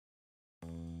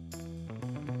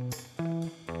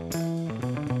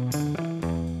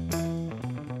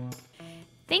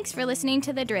Thanks for listening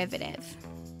to The Derivative.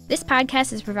 This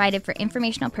podcast is provided for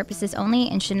informational purposes only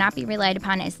and should not be relied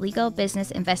upon as legal,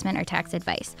 business, investment, or tax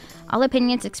advice. All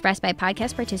opinions expressed by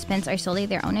podcast participants are solely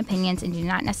their own opinions and do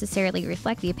not necessarily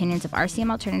reflect the opinions of RCM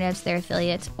Alternatives, their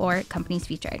affiliates, or companies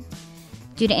featured.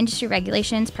 Due to industry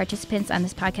regulations, participants on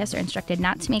this podcast are instructed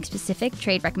not to make specific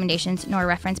trade recommendations nor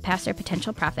reference past or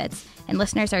potential profits, and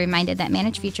listeners are reminded that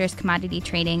managed futures, commodity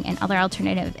trading, and other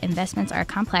alternative investments are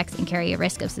complex and carry a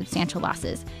risk of substantial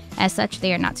losses. As such,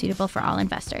 they are not suitable for all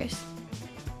investors.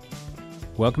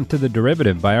 Welcome to The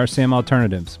Derivative by RCM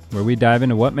Alternatives, where we dive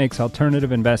into what makes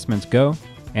alternative investments go,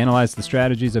 analyze the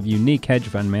strategies of unique hedge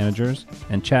fund managers,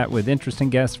 and chat with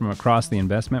interesting guests from across the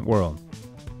investment world.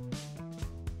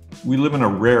 We live in a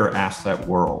rare asset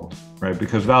world, right?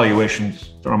 Because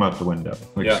valuations throw them out the window.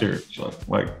 Seriously.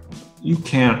 Like, you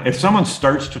can't, if someone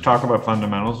starts to talk about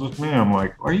fundamentals with me, I'm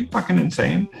like, are you fucking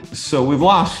insane? So we've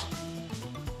lost,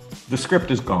 the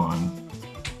script is gone.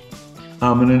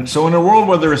 So in a world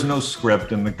where there is no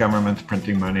script and the government's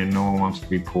printing money and no one wants to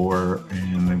be poor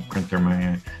and they print their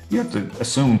money, you have to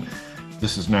assume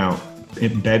this is now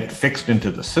fixed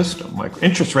into the system. Like,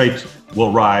 interest rates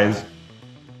will rise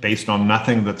based on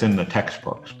nothing that's in the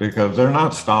textbooks because they're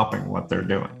not stopping what they're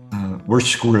doing. We're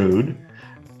screwed,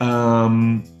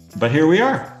 but here we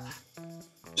are.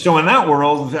 So in that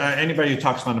world, anybody who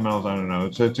talks fundamentals, I don't know,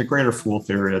 it's a greater fool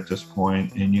theory at this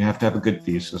point, and you have to have a good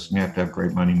thesis and you have to have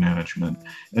great money management.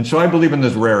 And so I believe in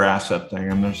this rare asset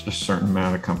thing, and there's a certain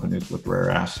amount of companies with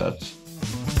rare assets.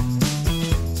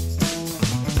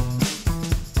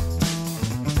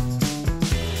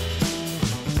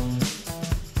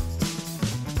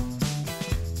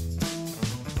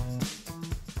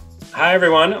 Hi,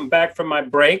 everyone. I'm back from my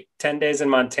break, 10 days in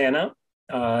Montana.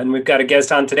 And we've got a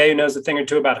guest on today who knows a thing or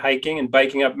two about hiking and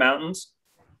biking up mountains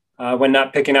when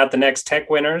not picking out the next tech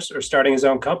winners or starting his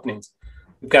own companies.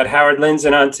 We've got Howard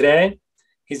Lindzon on today.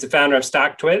 He's the founder of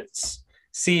StockTwits,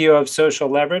 CEO of Social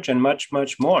Leverage, and much,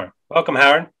 much more. Welcome,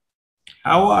 Howard.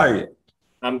 How are you?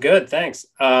 I'm good, thanks.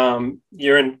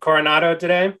 You're in Coronado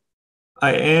today?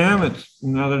 I am. It's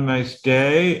another nice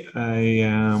day. I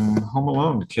am home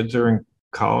alone. The kids are in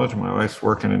college. My wife's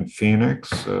working in Phoenix,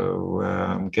 so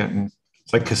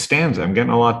it's like Costanza. I'm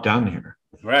getting a lot done here.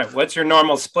 Right. What's your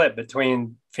normal split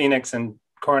between Phoenix and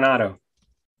Coronado?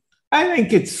 I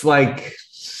think it's like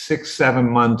 6-7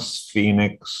 months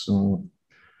Phoenix and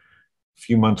a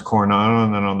few months Coronado,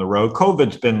 and then on the road.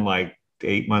 COVID's been like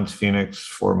 8 months Phoenix,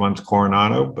 4 months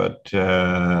Coronado, but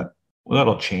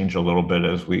that'll change a little bit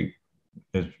as we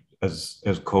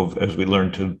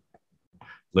learn to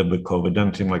live with COVID.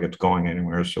 Doesn't seem like it's going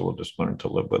anywhere, so we'll just learn to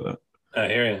live with it. I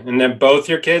hear you. And then both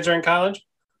your kids are in college?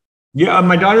 Yeah,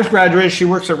 my daughter's graduated. She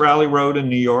works at Raleigh Road in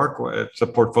New York. It's a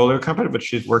portfolio company, but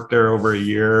she's worked there over a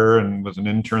year and was an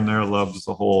intern there. Loves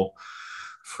the whole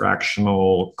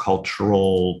fractional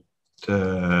cultural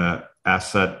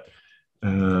asset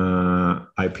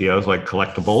IPOs, like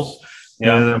collectibles.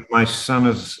 Yeah. And my son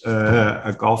is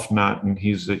a golf nut, and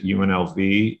he's at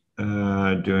UNLV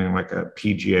doing like a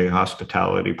PGA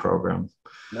hospitality program.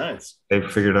 Nice. They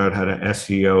figured out how to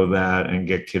SEO that and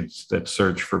get kids that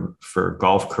search for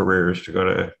golf careers to go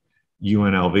to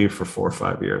UNLV for 4 or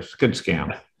 5 years. Good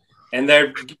scam. And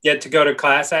they get to go to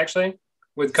class actually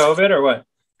with COVID or what?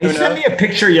 He sent me a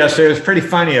picture yesterday. It was pretty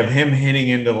funny of him hitting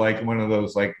into like one of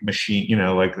those like machine,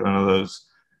 like one of those.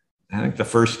 I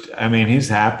think he's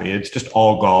happy. It's just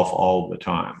all golf all the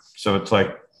time. So it's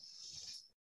like,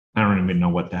 I don't even know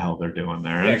what the hell they're doing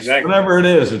there. Yeah, exactly. Whatever it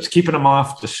is, it's keeping them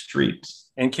off the streets.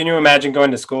 And can you imagine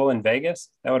going to school in Vegas?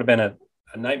 That would have been a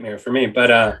nightmare for me.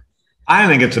 But I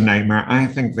think it's a nightmare. I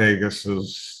think Vegas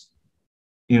is,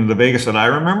 the Vegas that I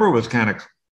remember was kind of,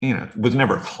 was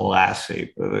never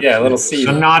classy. Yeah, a little seedy.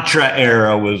 Sinatra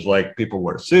era was like people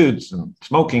wore suits and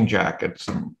smoking jackets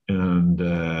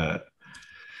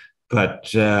But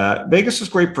Vegas is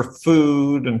great for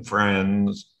food and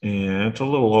friends, and it's a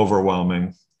little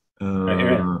overwhelming. I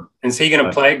hear it. Is he going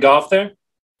to play golf there?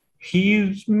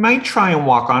 He might try and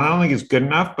walk on. I don't think he's good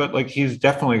enough, but like he's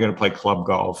definitely going to play club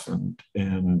golf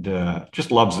and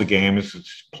just loves the game.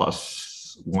 He's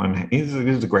 +1.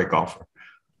 He's a great golfer.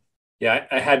 Yeah,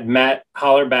 I had Matt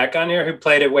Holler back on here who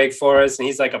played at Wake Forest, and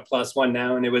he's like a +1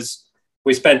 now. And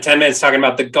we spent 10 minutes talking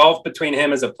about the golf between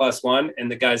him as a +1 and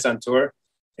the guys on tour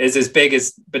is as big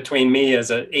as between me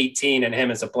as a 18 and him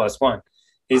as a +1.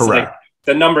 He's correct. Like,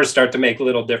 the numbers start to make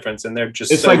little difference, and they're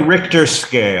just. It's like Richter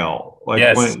scale. Like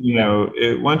yes.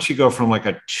 When, once you go from like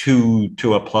a 2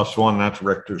 to a +1, that's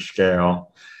Richter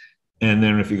scale. And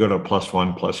then if you go to a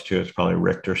 +1, +2, it's probably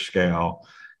Richter scale.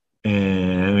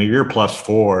 And if you're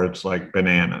 +4, it's like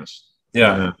bananas.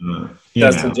 Yeah.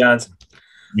 Dustin Johnson.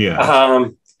 Yeah.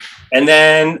 And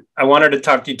then I wanted to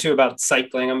talk to you too about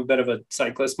cycling. I'm a bit of a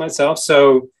cyclist myself.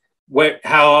 So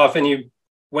how often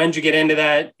when did you get into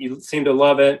that? You seem to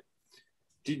love it.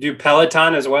 Do you do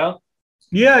Peloton as well?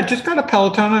 Yeah, I just got a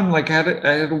Peloton. I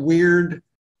had a weird,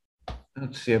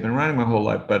 let's see, I've been riding my whole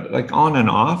life, but like on and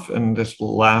off, and this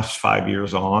last 5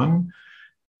 years on.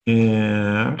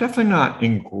 And I'm definitely not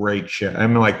in great shape.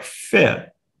 I'm like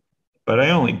fit, but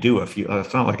I only do a few.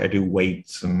 It's not like I do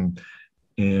weights and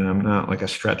I'm not like a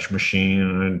stretch machine.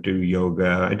 And I do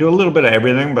yoga. I do a little bit of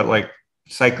everything, but like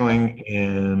cycling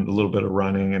and a little bit of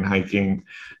running and hiking.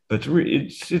 But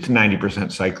it's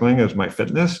 90% cycling as my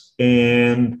fitness.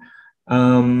 And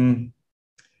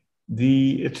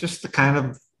it's just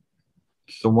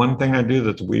the one thing I do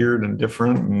that's weird and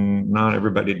different, and not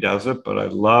everybody does it, but I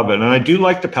love it. And I do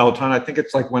like the Peloton. I think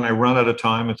it's like when I run at a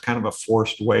time, it's kind of a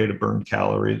forced way to burn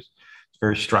calories. It's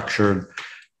very structured.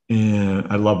 And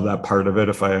I love that part of it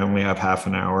if I only have half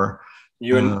an hour.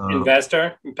 You an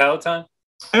investor in Peloton?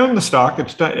 I own the stock.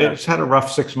 It's had a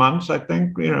rough 6 months, I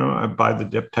think. I buy the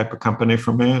dip type of company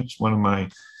for me. It's one of my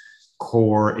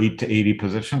core 8 to 80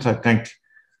 positions. I think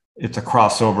it's a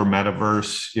crossover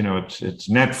metaverse. It's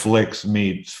Netflix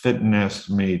meets fitness,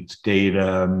 meets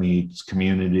data, meets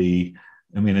community.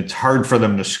 I mean, it's hard for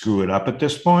them to screw it up at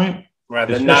this point. Right.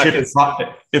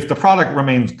 If the product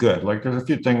remains good. Like there's a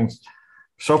few things.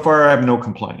 So far, I have no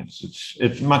complaints.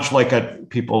 It's much like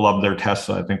people love their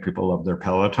Tesla. I think people love their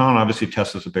Peloton. Obviously,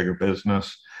 Tesla's a bigger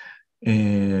business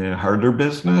and harder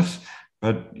business,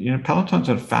 but Peloton's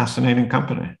a fascinating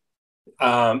company.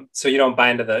 So you don't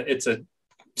buy into it's a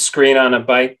screen on a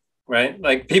bike, right?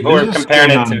 Like people are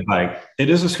comparing it to bike. It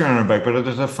is a screen on a bike, but it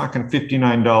is a fucking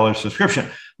 $59 subscription,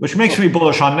 which makes me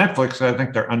bullish on Netflix. I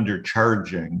think they're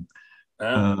undercharging.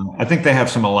 I think they have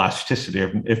some elasticity.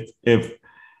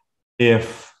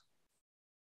 If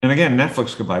and again,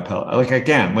 Netflix could buy Peloton. Like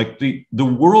again, like the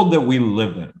world that we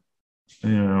live in.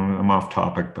 I'm off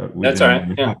topic, but that's all right.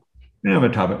 Yeah, we have a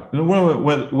topic. The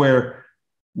world where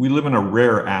we live in a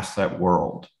rare asset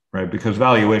world, right? Because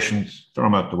valuations throw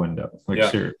them out the window.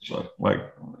 Seriously, like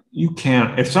you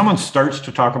can't. If someone starts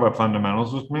to talk about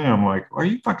fundamentals with me, I'm like, are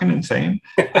you fucking insane?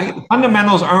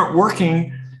 Fundamentals aren't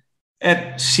working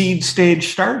at seed stage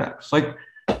startups. Like,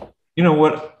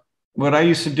 what I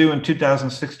used to do in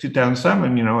 2006,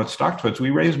 2007, at StockTwits, we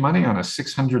raised money on a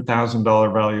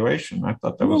 $600,000 valuation. I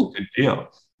thought that was a good deal,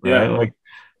 right? Yeah. Like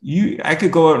I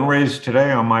could go out and raise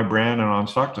today on my brand and on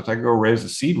StockTwits, I could go raise a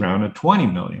seed round at 20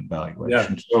 million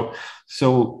valuation. Yeah.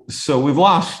 So we've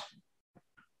lost,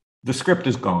 the script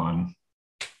is gone.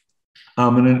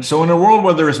 So in a world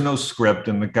where there is no script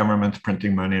and the government's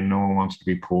printing money and no one wants to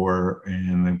be poor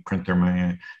and they print their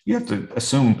money, you have to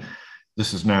assume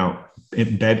this is now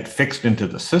fixed into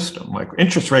the system. Like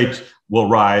interest rates will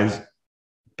rise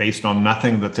based on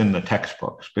nothing that's in the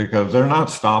textbooks because they're not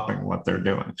stopping what they're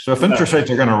doing. So if interest rates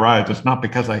are going to rise, it's not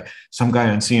because some guy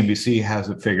on CNBC has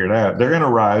it figured out. They're going to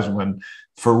rise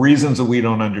for reasons that we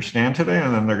don't understand today,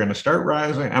 and then they're going to start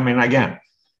rising. I mean, again,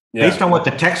 based on what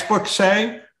the textbooks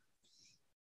say,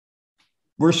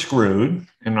 we're screwed,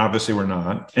 and obviously we're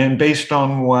not. And based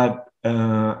on what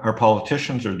our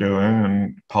politicians are doing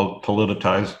and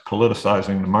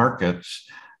politicizing the markets,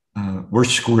 we're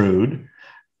screwed.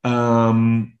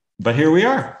 But here we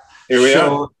are.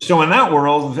 So in that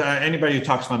world, anybody who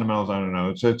talks fundamentals, I don't know,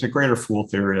 it's a greater fool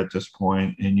theory at this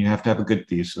point, and you have to have a good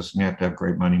thesis and you have to have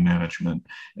great money management.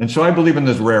 And so I believe in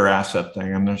this rare asset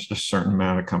thing, and there's just a certain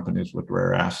amount of companies with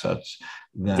rare assets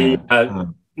that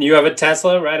you have a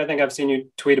Tesla, right? I think I've seen you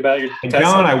tweet about your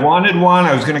Tesla. I wanted one.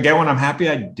 I was going to get one. I'm happy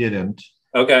I didn't.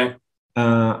 Okay.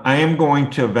 I am going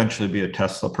to eventually be a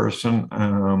Tesla person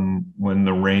when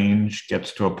the range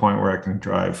gets to a point where I can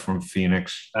drive from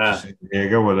Phoenix to San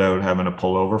Diego without having to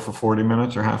pull over for 40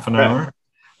 minutes or half an hour.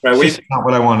 Right. It's not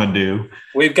what I want to do.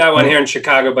 We've got one here in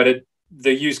Chicago, but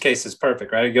the use case is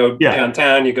perfect, right? You go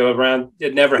downtown, you go around.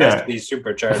 It never has to be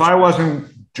supercharged. If I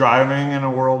wasn't driving in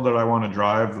a world that I want to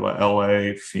drive, like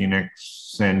LA,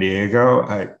 Phoenix, San Diego,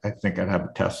 I think I'd have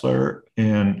a Tesla.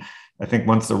 And I think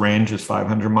once the range is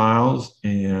 500 miles,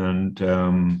 and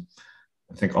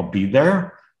I think I'll be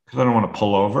there because I don't want to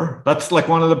pull over. That's like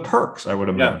one of the perks, I would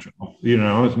imagine,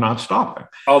 is not stopping.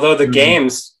 Although the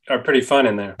games are pretty fun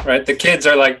in there, right? The kids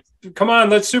are like, come on,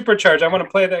 let's supercharge. I want to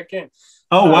play that game.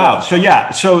 Oh, wow. So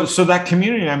that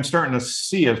community I'm starting to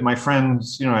see as my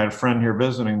friends, I had a friend here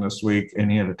visiting this week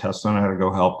and he had a Tesla and I had to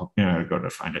go help, I had to go to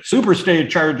find a super stage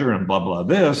charger and blah, blah,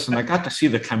 this. And I got to see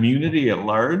the community at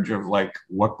large of like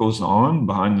what goes on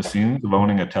behind the scenes of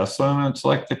owning a Tesla. And it's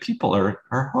like the people are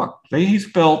hooked.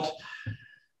 He's built,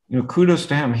 kudos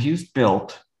to him. He's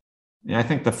built, I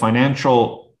think the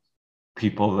financial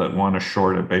people that want to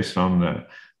short it based on the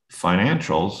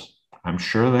financials, I'm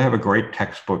sure they have a great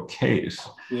textbook case.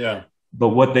 Yeah. But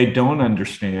what they don't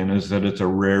understand is that it's a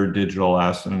rare digital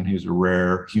asset and he's a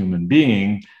rare human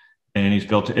being. And he's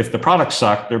built, if the product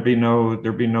sucked, there'd be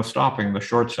no stopping the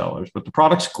short sellers, but the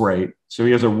product's great. So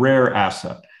he has a rare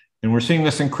asset. And we're seeing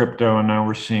this in crypto, and now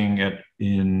we're seeing it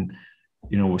in,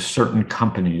 with certain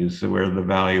companies where the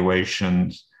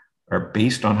valuations are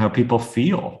based on how people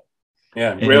feel.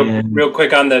 Yeah. Real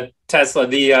quick on the Tesla,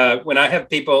 when I have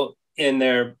people in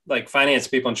there, like finance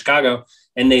people in Chicago,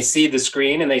 and they see the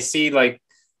screen and they see like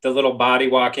the little body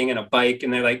walking and a bike,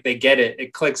 and they're like, they get it.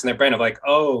 It clicks in their brain of like,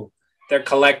 oh, they're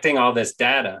collecting all this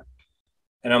data.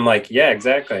 And I'm like, yeah,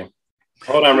 exactly.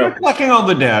 Hold on. They're collecting all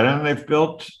the data, and they've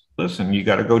built, listen, you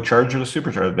got to go charge it a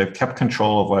supercharger. They've kept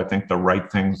control of what I think the right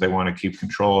things they want to keep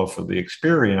control of for the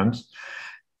experience.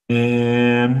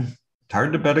 And it's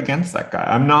hard to bet against that guy.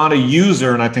 I'm not a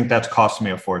user, and I think that's cost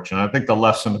me a fortune. I think the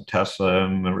lesson of Tesla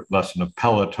and the lesson of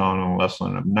Peloton and the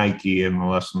lesson of Nike and the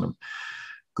lesson of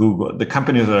Google, the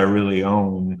companies that I really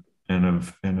own and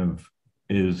have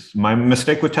is my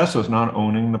mistake with Tesla is not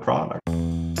owning the product.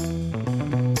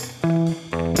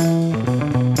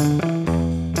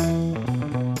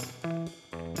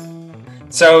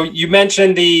 So you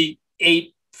mentioned the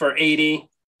 8 for 80,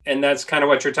 and that's kind of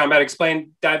what you're talking about.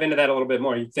 Dive into that a little bit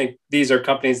more. You think these are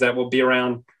companies that will be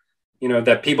around,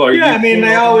 that people are. Yeah, I mean,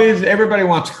 everybody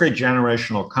wants to create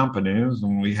generational companies,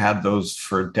 and we had those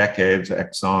for decades,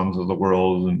 Exxons of the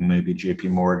world, and maybe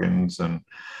JP Morgans,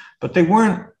 but they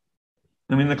weren't.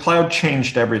 I mean, the cloud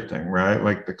changed everything, right?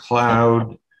 Like the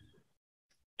cloud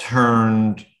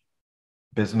turned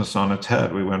business on its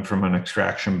head. We went from an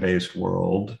extraction-based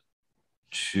world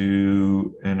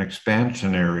to an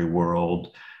expansionary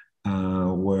world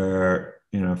where,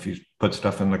 if you put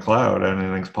stuff in the cloud,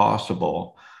 anything's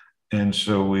possible. And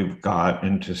so we've got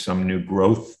into some new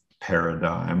growth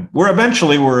paradigm where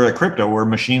eventually we're a crypto where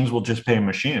machines will just pay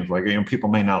machines. Like, people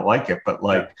may not like it, but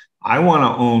like, I want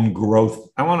to own growth.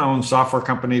 I want to own software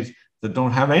companies that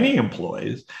don't have any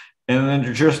employees, and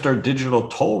then just our digital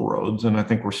toll roads. And I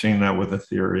think we're seeing that with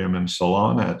Ethereum and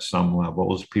Solana at some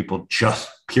levels. People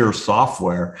just pure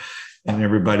software, and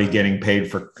everybody getting paid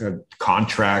for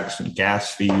contracts and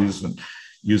gas fees and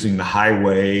using the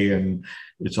highway, and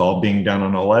it's all being done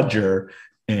on a ledger.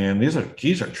 And these are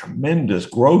tremendous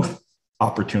growth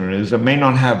opportunities that may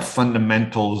not have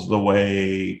fundamentals the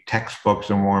way textbooks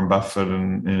and Warren Buffett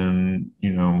and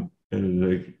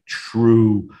the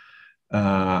true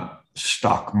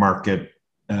stock market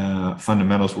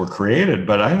fundamentals were created.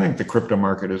 But I think the crypto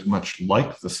market is much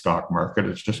like the stock market.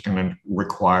 It's just going to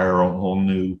require a whole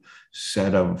new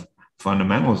set of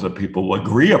fundamentals that people will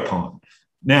agree upon.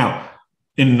 Now,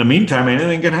 in the meantime,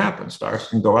 anything can happen. Stocks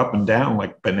can go up and down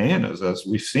like bananas, as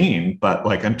we've seen. But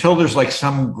like, until there's like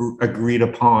some agreed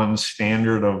upon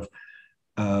standard of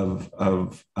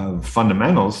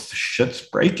fundamentals, shit's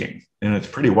breaking, and it's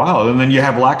pretty wild. And then you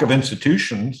have lack of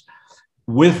institutions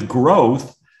with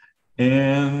growth,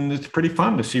 and it's pretty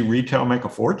fun to see retail make a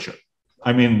fortune.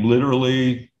 I mean,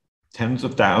 literally tens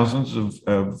of thousands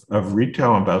of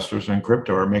retail investors in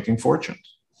crypto are making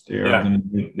fortunes. They're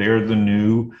the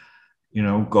new,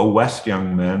 go west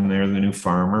young men. They're the new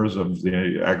farmers of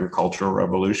the agricultural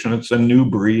revolution. It's a new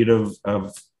breed of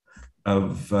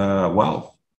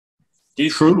wealth.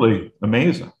 Truly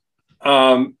amazing.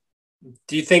 Do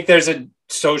you think there's a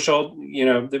social,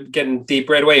 getting deep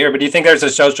right away here, but do you think there's a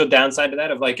social downside to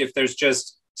that, of like, if there's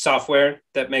just software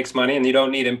that makes money and you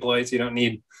don't need employees, you don't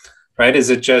need, right? Is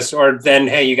it just, or then,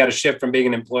 hey, you got to shift from being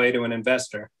an employee to an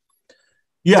investor?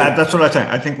 Yeah, that's what I think.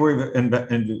 I think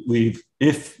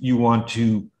if you want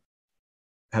to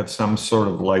have some sort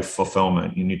of life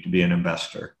fulfillment, you need to be an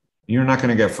investor. You're not going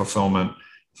to get fulfillment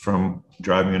from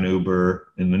driving an Uber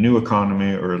in the new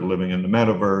economy or living in the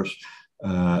metaverse.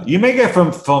 You may get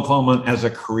from fulfillment as a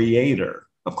creator.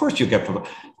 Of course you get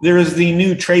fulfillment. There is the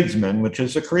new tradesman, which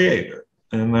is a creator.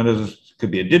 And that could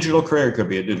be a digital creator, could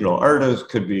be a digital artist,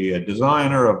 could be a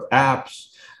designer of apps.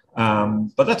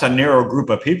 But that's a narrow group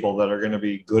of people that are going to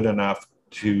be good enough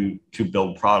to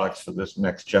build products for this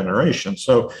next generation.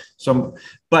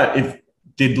 But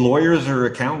did lawyers or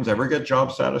accountants ever get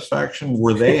job satisfaction?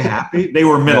 Were they happy? They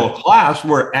were middle class.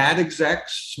 Were ad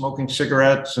execs smoking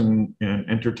cigarettes and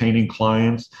entertaining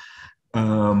clients?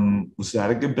 Was that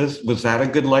a good business? Was that a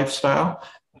good lifestyle?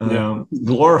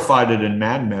 Glorified it in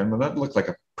Mad Men, but that looked like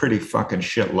a pretty fucking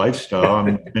shit lifestyle.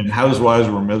 And housewives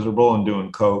were miserable and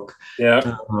doing coke.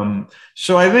 Yeah.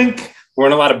 So I think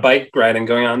weren't a lot of bike riding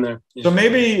going on there. So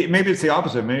maybe it's the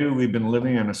opposite. Maybe we've been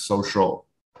living in a social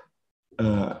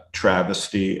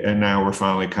travesty. And now we're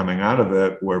finally coming out of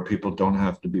it where people don't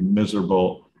have to be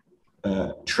miserable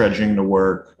trudging to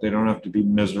work. They don't have to be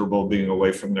miserable being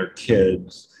away from their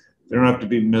kids. They don't have to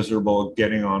be miserable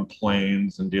getting on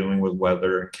planes and dealing with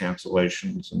weather and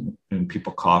cancellations and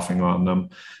people coughing on them.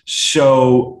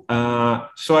 So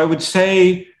I would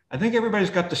say, I think everybody's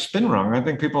got the spin wrong. I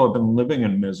think people have been living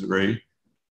in misery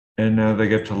and now they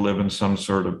get to live in some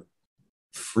sort of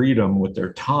freedom with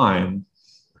their time.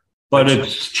 But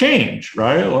it's changed,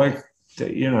 right? Like,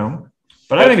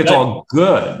 but I think it's all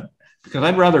good because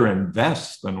I'd rather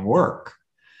invest than work.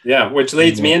 Yeah, which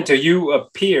leads me into you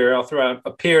appear, I'll throw out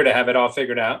appear to have it all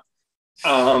figured out.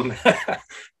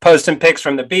 Posting pics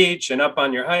from the beach and up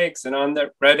on your hikes and on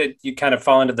the Reddit, you kind of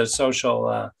fall into the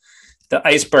social, the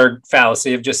iceberg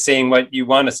fallacy of just seeing what you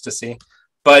want us to see.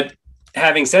 But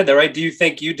having said that, right, do you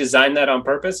think you designed that on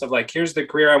purpose of like, here's the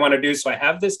career I want to do, so I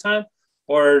have this time?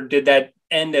 Or did that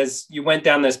end as you went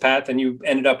down this path and you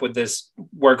ended up with this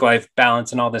work-life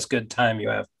balance and all this good time you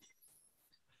have?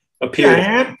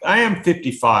 Yeah, I am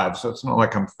 55, so it's not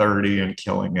like I'm 30 and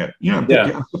killing it.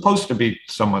 I'm supposed to be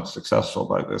somewhat successful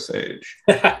by this age.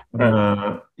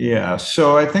 So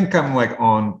I think I'm like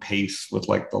on pace with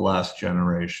like the last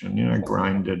generation. I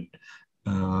grinded.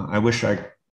 I wish I'd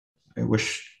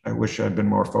been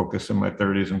more focused in my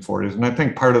 30s and 40s. And I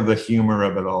think part of the humor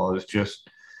of it all is just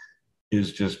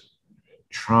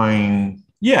trying.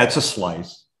 Yeah, it's a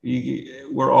slice.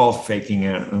 We're all faking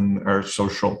it, and our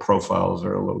social profiles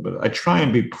are a little bit. I try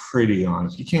and be pretty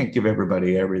honest. You can't give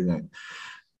everybody everything.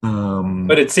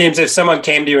 But it seems if someone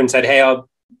came to you and said, "Hey, I'll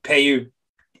pay you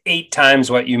 8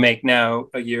 times what you make now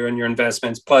a year in your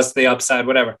investments, plus the upside,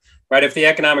 whatever," right? If the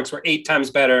economics were 8 times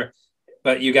better,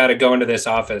 but you got to go into this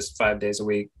office 5 days a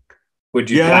week, would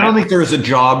you? Yeah, I don't think there's a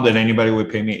job that anybody would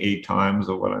pay me 8 times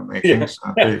of what I'm making.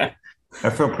 So I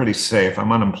feel pretty safe.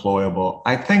 I'm unemployable.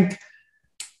 I think.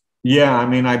 Yeah, I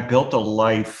mean, I built a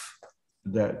life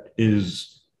that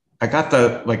is, I got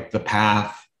the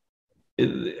path.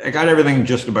 I got everything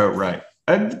just about right.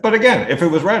 But again, if it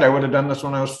was right, I would have done this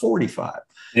when I was 45.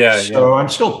 So I'm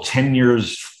still 10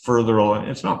 years further along.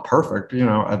 It's not perfect.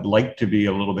 I'd like to be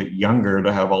a little bit younger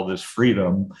to have all this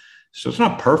freedom. So it's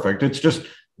not perfect. It's just,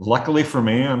 luckily for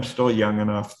me, I'm still young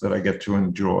enough that I get to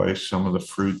enjoy some of the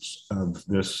fruits of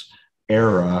this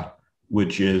era,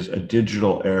 which is a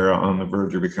digital era on the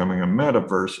verge of becoming a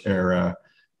metaverse era.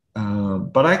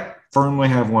 But I firmly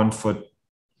have one foot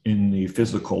in the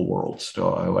physical world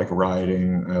still. I like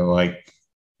riding, I like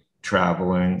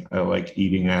traveling, I like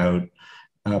eating out.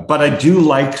 But I do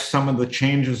like some of the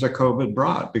changes that COVID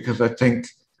brought, because I think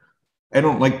I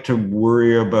don't like to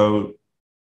worry about,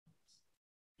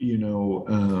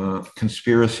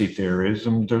 conspiracy theories.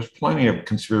 And there's plenty of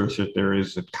conspiracy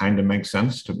theories that kind of make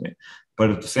sense to me. But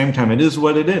at the same time, it is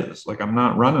what it is. Like, I'm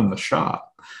not running the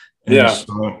shop. And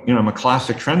so, I'm a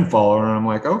classic trend follower. And I'm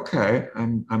like, okay,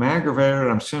 I'm aggravated.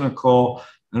 I'm cynical.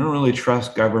 I don't really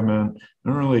trust government. I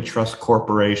don't really trust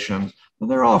corporations. Well,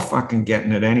 they're all fucking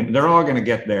getting it anyway. They're all going to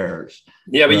get theirs.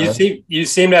 Yeah, but you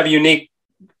seem to have a unique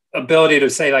ability to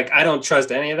say, like, I don't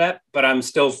trust any of that, but I'm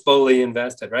still fully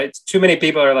invested, right? Too many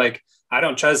people are like, I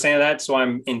don't trust any of that, so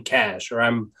I'm in cash, or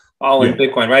I'm all in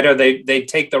Bitcoin, right? Or they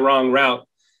take the wrong route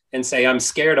and say, I'm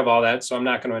scared of all that, so I'm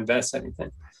not going to invest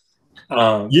anything.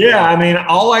 I mean,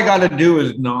 all I got to do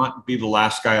is not be the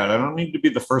last guy out. I don't need to be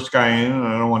the first guy in, and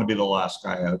I don't want to be the last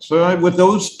guy out. So with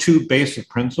those 2 basic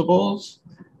principles,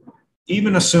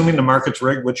 even assuming the market's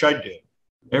rigged, which I do,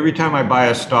 every time I buy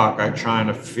a stock, I'm trying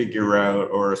to figure out,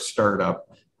 or a startup,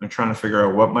 I'm trying to figure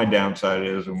out what my downside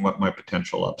is and what my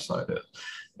potential upside is.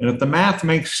 And if the math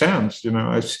makes sense,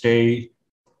 I stay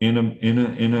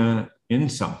in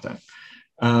something.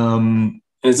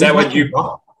 Is that what you?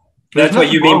 That's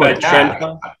what you mean by trend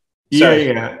following?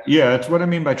 Yeah. It's what I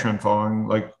mean by trend following.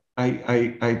 Like,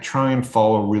 I try and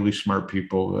follow really smart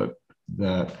people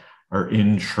that are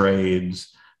in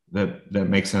trades that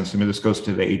make sense to me. This goes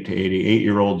to the 8 to 80.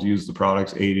 8-year-olds use the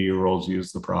products. 80-year-olds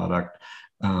use the product.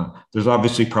 There's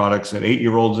obviously products that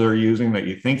 8-year-olds are using that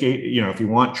you think, if you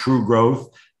want true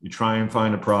growth, you try and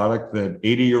find a product that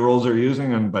 80-year-olds are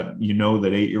using, but that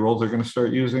 8-year-olds are going to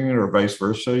start using it, or vice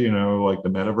versa, like the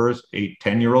metaverse,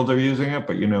 10-year-olds are using it,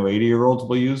 but 80-year-olds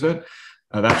will use it.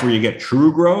 That's where you get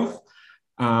true growth.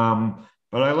 But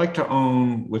I like to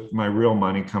own with my real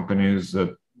money companies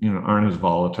that, aren't as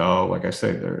volatile. Like I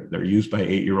say, they're used by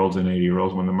 8-year-olds and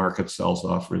 80-year-olds. When the market sells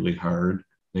off really hard,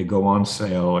 they go on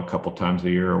sale a couple times a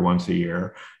year or once a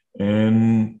year,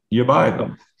 and you buy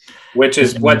them. Which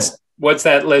is what's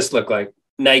that list look like?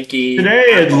 Nike. Today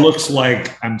it looks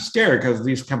like, I'm scared because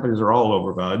these companies are all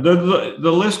overvalued.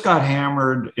 The list got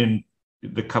hammered in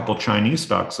the couple Chinese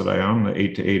stocks that I own, the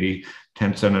 8 to 80,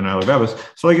 Tencent and Alibaba's.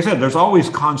 So like I said, there's always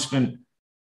constant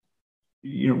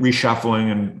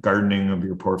reshuffling and gardening of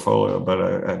your portfolio.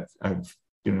 But I've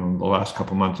the last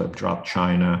couple of months I've dropped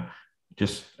China.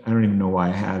 Just I don't even know why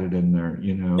I had it in there,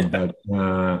 but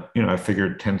I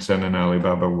figured Tencent and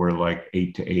Alibaba were like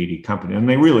 8 to 80 company, and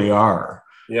they really are.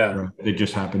 Yeah, right? They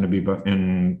just happen to be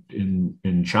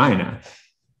in China.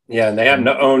 Yeah, and they happen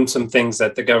to own some things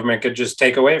that the government could just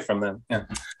take away from them. Yeah,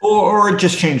 or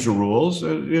just change the rules.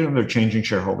 They're changing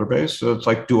shareholder base, so it's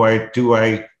like, do I do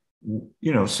I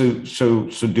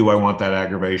want that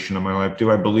aggravation in my life?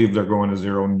 Do I believe they're going to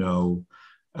zero? No.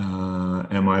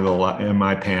 Am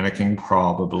I panicking?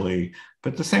 Probably.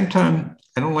 But at the same time,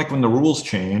 I don't like when the rules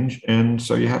change, and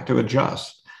so you have to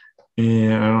adjust.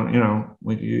 And I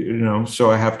don't,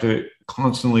 so I have to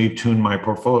constantly tune my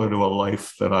portfolio to a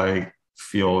life that I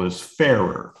feel is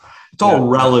fairer. It's all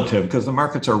relative because the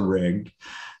markets are rigged.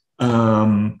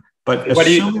 But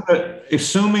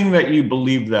assuming that you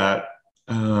believe that,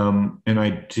 and I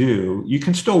do, you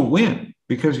can still win.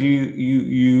 Because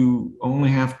you only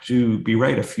have to be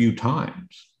right a few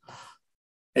times.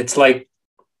 It's like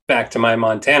back to my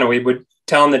Montana. We would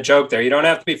tell him the joke there. You don't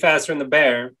have to be faster than the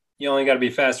bear. You only got to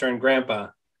be faster than Grandpa,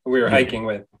 who we were hiking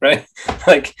with, right?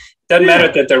 Like, doesn't matter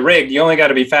that they're rigged. You only got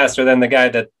to be faster than the guy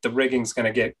that the rigging's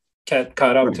going to get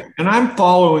caught up to. And I'm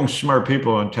following smart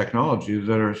people in technologies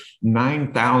that are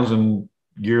 9,000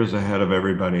 years ahead of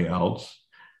everybody else.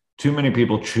 Too many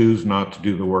people choose not to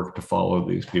do the work to follow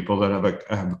these people that have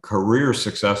a career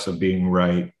success of being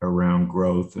right around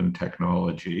growth and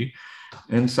technology.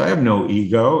 And so I have no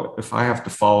ego. If I have to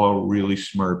follow really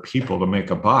smart people to make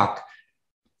a buck,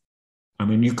 I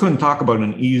mean, you couldn't talk about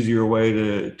an easier way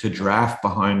to draft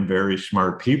behind very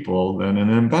smart people than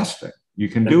in investing. You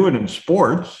can do it in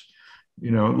sports,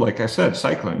 like I said,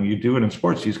 cycling. You do it in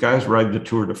sports. These guys ride the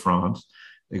Tour de France.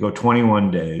 They go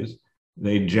 21 days.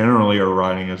 They generally are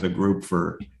riding as a group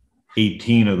for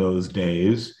 18 of those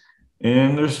days.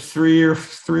 And there's three or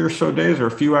so days or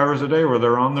a few hours a day where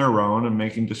they're on their own and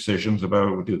making decisions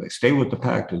about, do they stay with the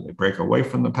pack? Do they break away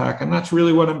from the pack? And that's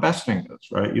really what investing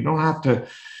is, right? You don't have to,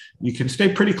 you can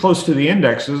stay pretty close to the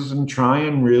indexes and try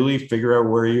and really figure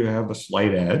out where you have a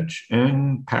slight edge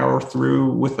and power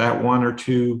through with that one or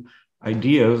two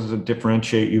ideas that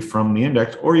differentiate you from the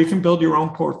index, or you can build your own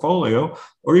portfolio,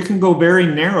 or you can go very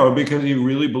narrow because you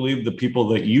really believe the people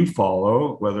that you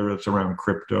follow, whether it's around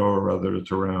crypto or whether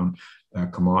it's around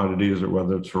commodities or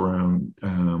whether it's around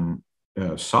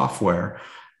software,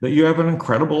 that you have an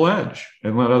incredible edge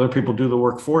and let other people do the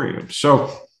work for you.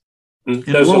 So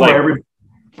those are like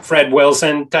Fred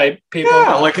Wilson type people.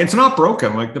 Yeah, like it's not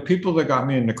broken. Like the people that got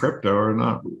me into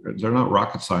crypto they're not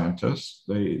rocket scientists.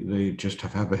 They just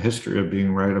have a history of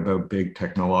being right about big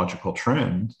technological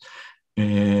trends.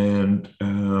 And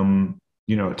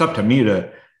it's up to me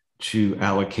to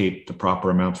allocate the proper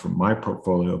amounts from my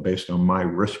portfolio based on my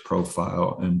risk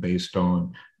profile and based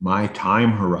on my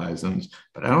time horizons.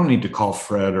 But I don't need to call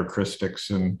Fred or Chris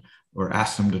Dixon or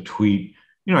ask them to tweet.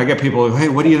 I get people who, hey,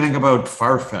 what do you think about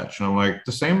Farfetch? And I'm like,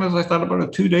 the same as I thought about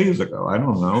it 2 days ago. I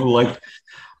don't know. Like,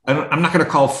 I'm not going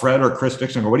to call Fred or Chris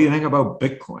Dixon and go, what do you think about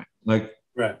Bitcoin? Like,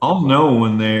 I'll know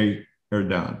when they are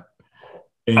done.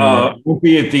 And it won't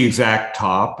be at the exact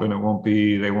top, and they won't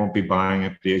be buying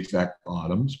at the exact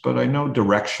bottoms. But I know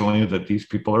directionally that these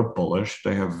people are bullish.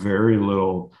 They have very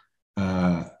little.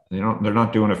 They're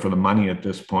not doing it for the money at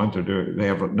this point. They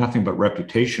have nothing but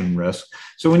reputation risk.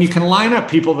 So when you can line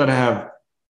up people that have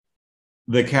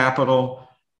the capital,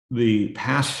 the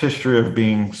past history of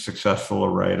being successful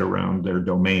right around their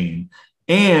domain,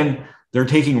 and they're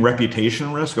taking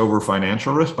reputation risk over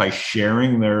financial risk by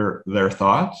sharing their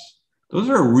thoughts, those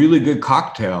are a really good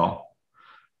cocktail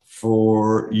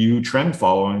for you trend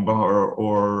following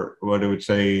or what I would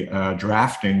say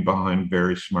drafting behind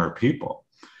very smart people.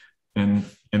 And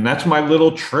that's my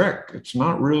little trick. It's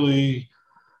not really,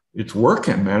 it's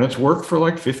working, man. It's worked for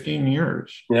like 15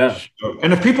 years. Yeah. So,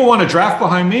 and if people want to draft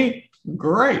behind me,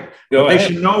 great. But they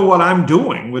should know what I'm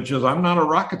doing, which is I'm not a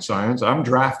rocket science. I'm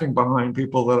drafting behind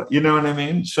people that, you know what I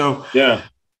mean? So, yeah.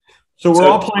 So we're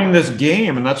all playing this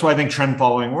game, and that's why I think trend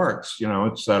following works.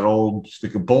 It's that old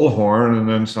stick a bullhorn, and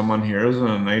then someone hears it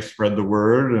and they spread the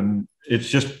word. And it's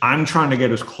just, I'm trying to get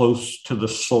as close to the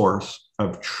source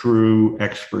of true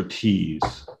expertise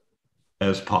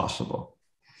as possible.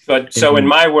 But so in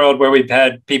my world where we've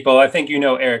had people, I think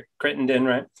Eric Crittenden,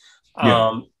 right?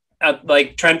 Yeah.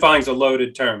 Like trend following is a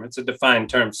loaded term. It's a defined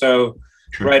term. So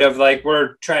right of like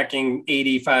we're tracking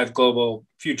 85 global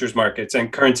futures markets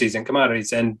and currencies and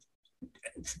commodities. And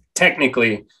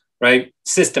technically right?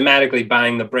 Systematically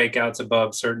buying the breakouts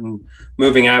above certain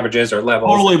moving averages or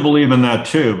levels. Totally believe in that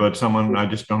too, but I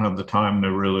just don't have the time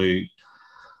to really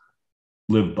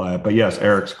live by it. But yes,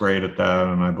 Eric's great at that,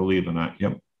 and I believe in that.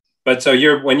 Yep. But so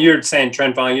when you're saying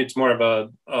trend following, it's more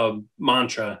of a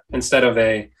mantra instead of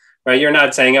right? You're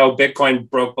not saying, oh, Bitcoin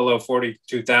broke below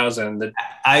 42,000.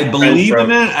 I believe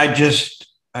in it. I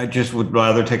just would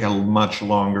rather take a much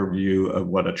longer view of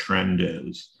what a trend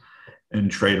is and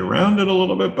trade around it a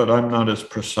little bit, but I'm not as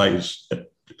precise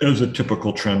as a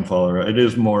typical trend follower. It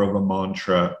is more of a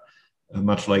mantra,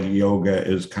 much like yoga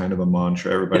is kind of a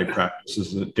mantra. Everybody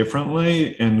practices it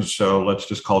differently. And so let's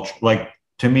just call, like,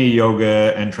 to me,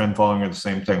 yoga and trend following are the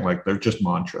same thing. Like, they're just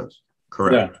mantras.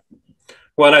 Correct. Yeah.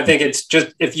 Well, and I think it's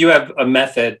just, if you have a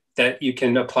method that you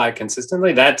can apply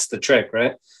consistently, that's the trick,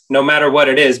 right? No matter what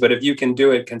it is, but if you can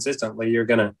do it consistently, you're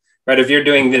going to, right? If you're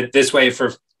doing it this way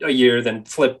for a year, then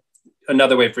flip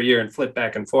another way for a year and flip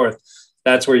back and forth,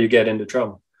 that's where you get into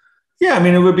trouble. Yeah. I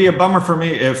mean, it would be a bummer for me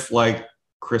if, like,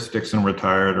 Chris Dixon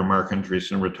retired or Mark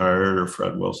Andreessen retired or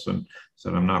Fred Wilson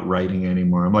said, I'm not writing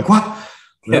anymore. I'm like, what?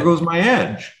 There goes my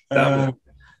edge.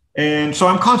 And so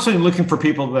I'm constantly looking for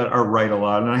people that are right a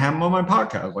lot. And I have them on my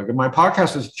podcast. Like, my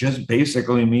podcast is just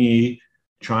basically me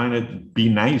trying to be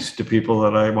nice to people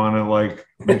that I want to, like,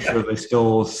 make sure they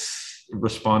still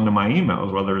respond to my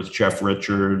emails, whether it's Jeff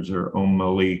Richards or Om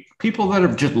Malik, people that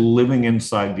are just living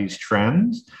inside these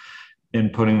trends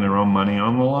and putting their own money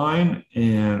on the line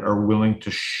and are willing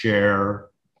to share.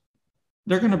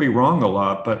 They're going to be wrong a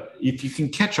lot, but if you can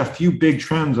catch a few big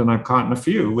trends, and I've caught in a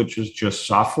few, which is just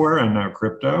software and now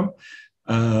crypto,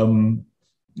 I don't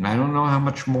know how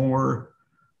much more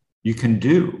you can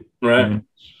do. Right.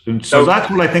 And so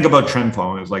that's what I think about trend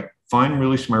following, is, like, find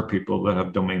really smart people that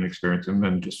have domain experience and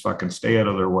then just fucking stay out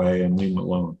of their way and leave them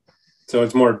alone. So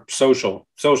it's more social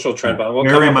trend following.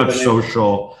 Very much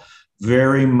social,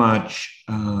 very much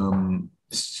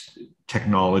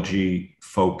technology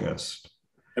focused.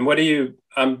 And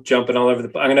I'm jumping all over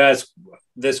I'm going to ask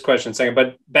this question in a second,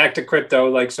 but back to crypto,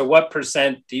 like, so what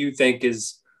percent do you think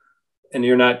is, and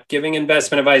you're not giving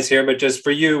investment advice here, but just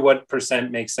for you, what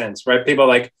percent makes sense, right? People are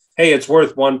like, hey, it's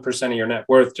worth 1% of your net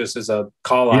worth, just as a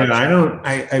call out. Yeah,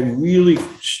 I really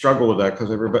struggle with that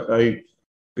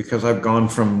because I've gone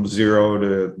from 0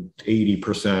 to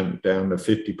 80% down to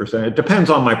 50%. It depends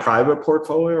on my private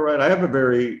portfolio, right? I have a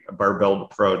very barbelled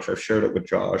approach. I've shared it with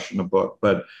Josh in the book,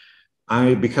 but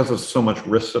because of so much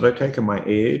risk that I take and my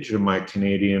age and my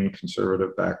Canadian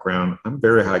conservative background, I'm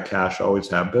very high cash, always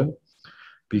have been,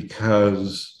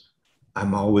 because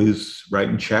I'm always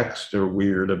writing checks to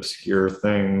weird, obscure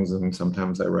things. And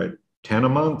sometimes I write 10 a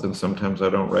month and sometimes I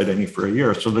don't write any for a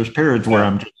year. So there's periods where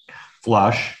I'm just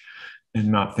flush and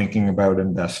not thinking about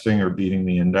investing or beating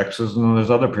the indexes. And then there's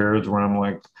other periods where I'm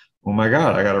like, oh my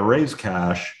God, I got to raise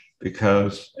cash,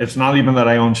 because it's not even that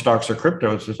I own stocks or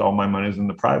crypto. It's just all my money's in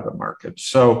the private market.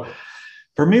 So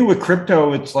for me with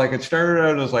crypto, it's like, it started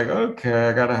out as like, okay,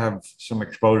 I got to have some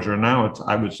exposure. Now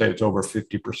I would say it's over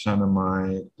 50% of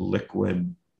my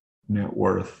liquid net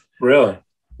worth. Really?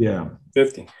 Yeah.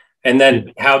 50. And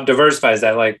then how diversified is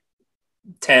that? Like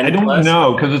 10? I don't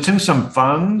know, because it's in some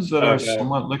funds that are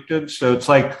somewhat liquid. So it's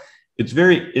like, it's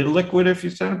very illiquid if you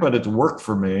said it, but it's worked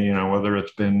for me, you know, whether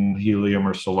it's been Helium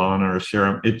or Solana or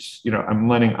Serum. It's, you know, I'm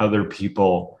letting other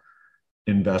people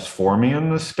invest for me in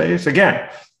this space. Again,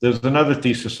 there's another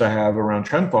thesis I have around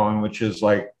trend following, which is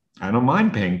like, I don't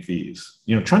mind paying fees.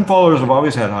 You know, trend followers have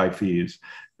always had high fees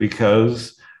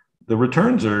because the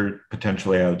returns are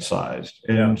potentially outsized.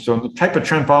 And so the type of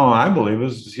trend following I believe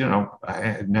is, you know, I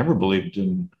had never believed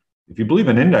in, if you believe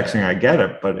in indexing, I get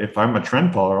it. But if I'm a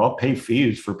trend follower, I'll pay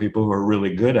fees for people who are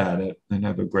really good at it and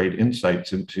have a great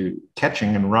insights into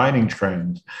catching and riding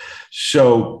trends.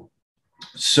 So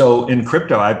in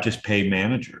crypto, I've just paid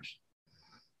managers,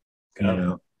 you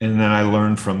know, and then I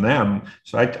learn from them.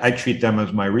 So I treat them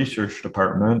as my research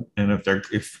department. And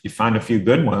if you find a few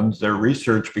good ones, their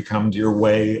research becomes your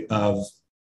way of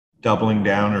doubling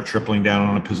down or tripling down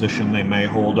on a position they may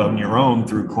hold on your own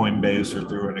through Coinbase or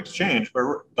through an exchange.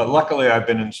 But luckily, I've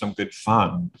been in some good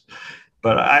funds.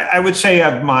 But I would say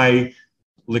of my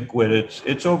liquid,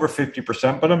 it's over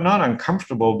 50%, but I'm not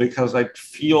uncomfortable because I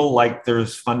feel like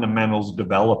there's fundamentals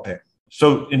developing.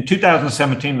 So in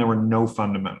 2017, there were no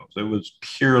fundamentals. It was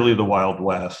purely the Wild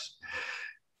West.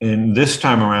 And this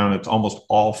time around, it's almost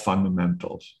all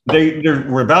fundamentals.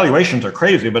 Where valuations are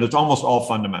crazy, but it's almost all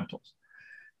fundamentals.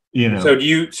 You know. So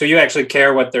you actually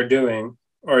care what they're doing?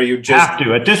 Or are you just have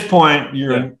to? At this point,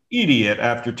 you're an idiot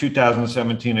after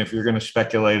 2017 if you're going to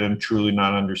speculate and truly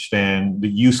not understand the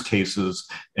use cases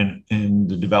and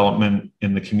the development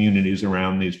in the communities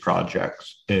around these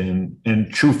projects and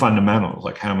true fundamentals,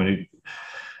 like how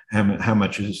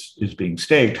much is being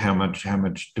staked, how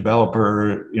much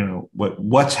developer,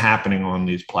 what's happening on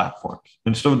these platforms.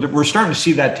 And so we're starting to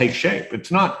see that take shape.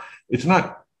 It's not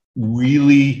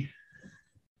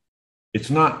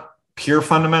pure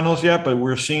fundamentals yet, but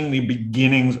we're seeing the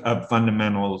beginnings of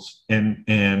fundamentals and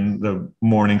the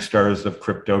morning stars of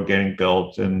crypto getting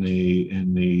built and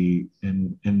the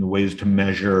ways to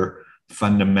measure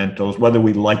fundamentals, whether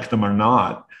we like them or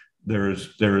not.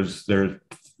 There's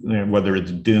whether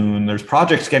it's Dune, there's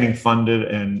projects getting funded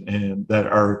and that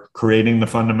are creating the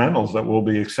fundamentals that will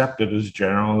be accepted as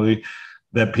generally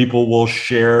that people will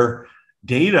share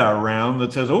data around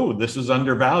that says, oh, this is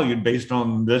undervalued based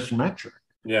on this metric.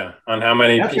 Yeah, on how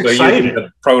many people are using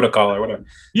the protocol or whatever.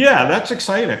 Yeah, that's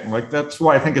exciting. Like, that's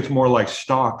why I think it's more like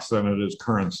stocks than it is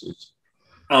currencies.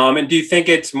 And do you think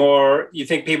you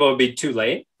think people would be too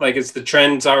late? Like, is the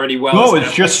trend's already well established?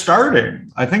 It's just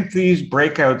starting. I think these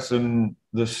breakouts in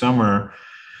the summer,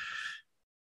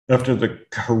 after the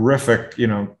horrific,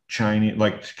 Chinese,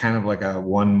 like kind of like a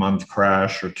 1 month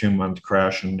crash or 2 month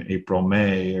crash in April,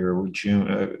 May or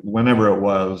June, whenever it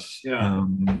was. Yeah.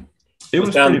 It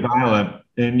was pretty violent,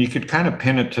 and you could kind of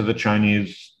pin it to the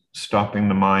Chinese stopping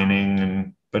the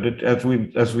mining, but as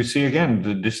we see again,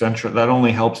 that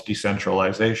only helps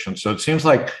decentralization. So it seems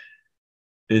like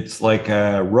it's like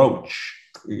a roach,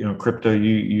 crypto.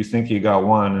 You think you got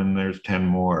one, and there's 10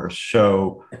 more.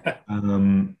 So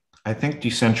I think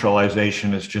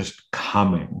decentralization is just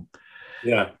coming.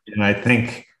 Yeah, and I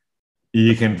think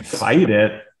you can fight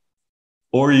it,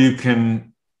 or you can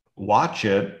watch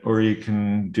it, or you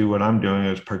can do what I'm doing,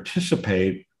 is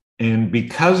participate. And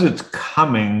because it's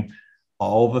coming,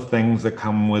 all the things that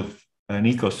come with an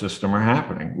ecosystem are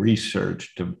happening: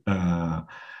 research,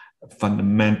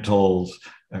 fundamentals,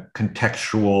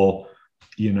 contextual,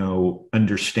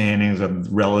 understandings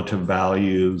of relative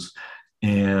values,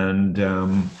 and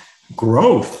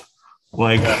growth.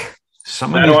 Like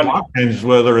some of these blockchains,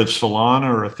 whether it's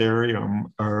Solana or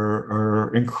Ethereum,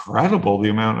 are incredible. The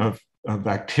amount of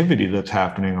activity that's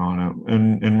happening on it.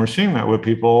 And we're seeing that with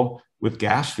people with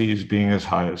gas fees being as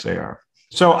high as they are.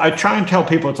 So I try and tell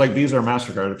people, it's like Visa or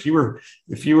MasterCard. If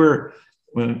you were,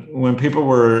 when people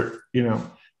were,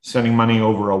 sending money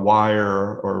over a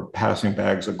wire or passing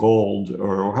bags of gold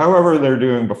or however they're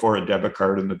doing before a debit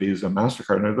card and the Visa and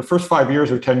MasterCard, and the first 5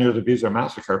 years or 10 years of Visa or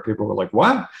MasterCard, people were like,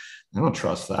 what? I don't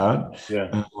trust that.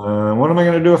 Yeah. What am I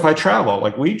going to do if I travel?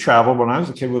 Like, we traveled when I was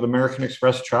a kid with American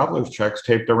Express traveler's checks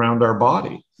taped around our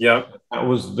body. Yeah. That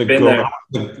was the gold.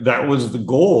 That was the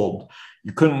gold.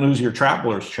 You couldn't lose your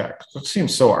traveler's checks. That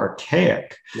seems so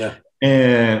archaic. Yeah.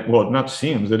 And not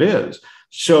seems, it is.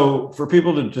 So for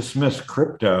people to dismiss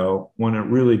crypto when it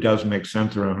really does make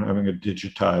sense around having a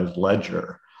digitized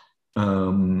ledger,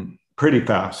 pretty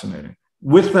fascinating.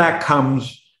 With that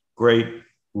comes great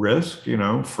risk,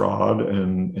 fraud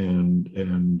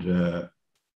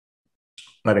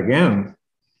but again,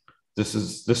 this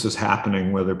is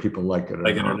happening whether people like it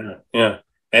or not. Yeah.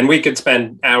 And we could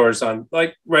spend hours on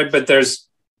but there's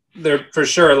for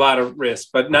sure a lot of risk,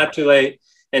 but not too late.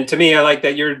 And to me, I like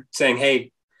that you're saying,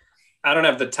 hey, I don't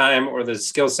have the time or the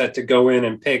skill set to go in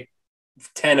and pick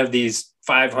 10 of these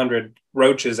 500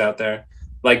 roaches out there.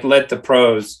 Like, let some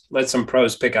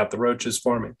pros pick out the roaches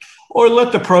for me. Or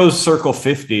let the pros circle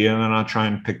 50, and then I'll try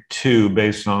and pick 2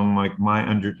 based on like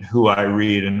who I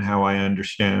read and how I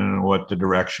understand and what the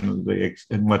direction of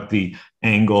and what the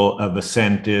angle of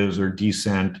ascent is or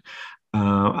descent.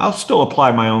 I'll still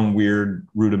apply my own weird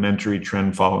rudimentary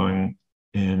trend following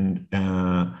and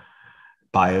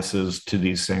biases to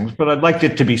these things, but I'd like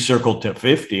it to be circled to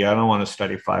 50. I don't want to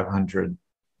study 500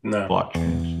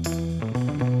 blockchains.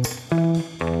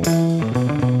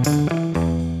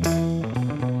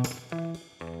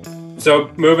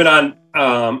 So moving on,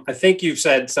 I think you've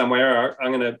said somewhere, or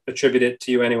I'm going to attribute it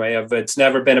to you anyway, of it's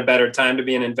never been a better time to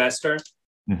be an investor,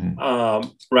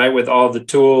 right? With all the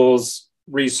tools,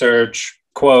 research,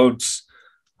 quotes,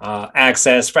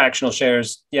 access, fractional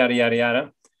shares, yada, yada,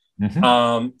 yada.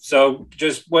 So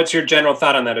just what's your general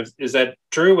thought on that? Is that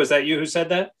true? Was that you who said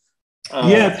that?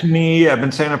 Yeah, it's me. I've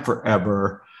been saying it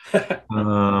forever.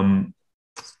 And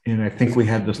I think we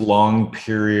had this long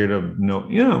period of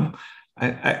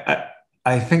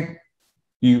I think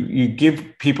you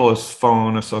give people a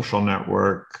phone, a social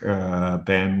network,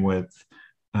 bandwidth,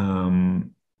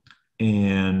 and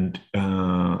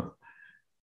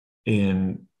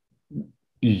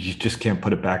you just can't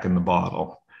put it back in the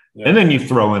bottle. Yeah. And then you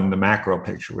throw in the macro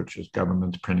picture, which is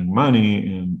governments printing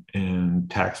money and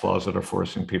tax laws that are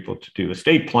forcing people to do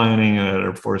estate planning and that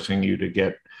are forcing you to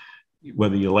get,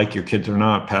 whether you like your kids or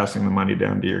not, passing the money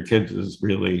down to your kids is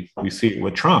really, we see it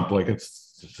with Trump. Like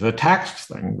it's the tax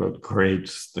thing that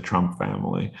creates the Trump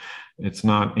family. It's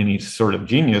not any sort of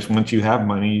genius. Once you have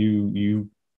money, you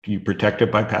protect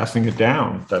it by passing it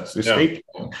down. That's the estate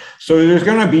plan. So there's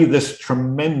going to be this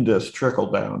tremendous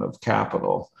trickle down of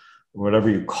capital, whatever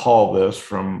you call this,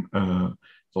 from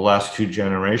the last two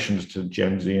generations to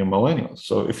Gen Z and millennials.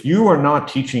 So if you are not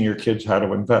teaching your kids how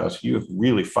to invest, you have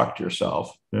really fucked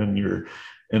yourself and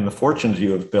the fortunes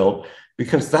you have built,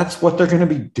 because that's what they're going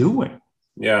to be doing.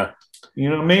 Yeah. You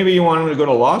know, maybe you want them to go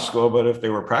to law school, but if they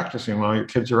were practicing law, your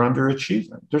kids are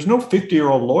underachieving. There's no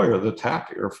 50-year-old lawyer that's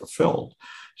happy or fulfilled.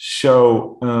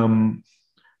 So,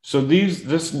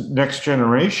 this next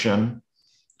generation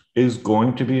is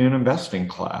going to be an investing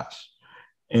class,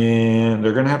 and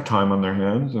they're going to have time on their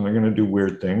hands, and they're going to do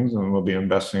weird things, and they'll be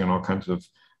investing in all kinds of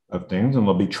things, and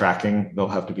they'll be tracking. There'll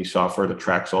have to be software that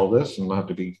tracks all this, and there'll have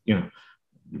to be,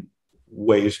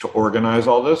 ways to organize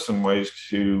all this and ways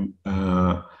to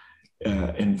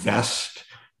invest,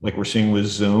 like we're seeing with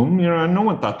Zoom. No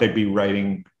one thought they'd be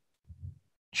writing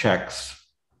checks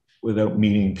without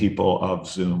meeting people of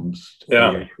Zooms.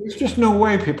 Yeah. There's just no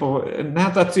way people, and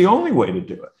that's the only way to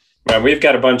do it. Yeah, we've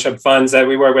got a bunch of funds that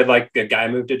we work with, like a guy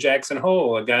moved to Jackson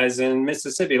Hole, a guy's in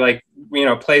Mississippi, like,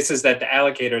 places that the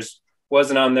allocators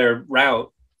wasn't on their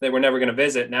route. They were never going to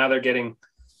visit. Now they're getting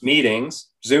meetings,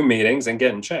 Zoom meetings, and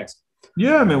getting checks.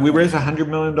 Yeah, I mean, we raised $100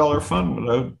 million fund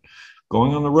without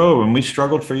going on the road, and we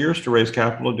struggled for years to raise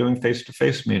capital doing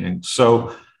face-to-face meetings.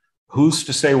 So who's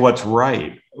to say what's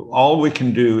right? All we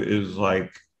can do is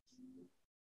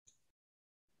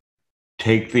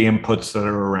take the inputs that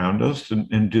are around us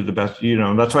and do the best.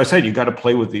 That's why I said you got to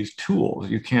play with these tools.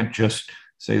 You can't just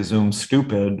say Zoom's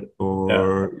stupid,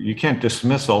 or you can't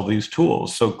dismiss all these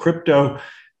tools. So crypto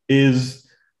is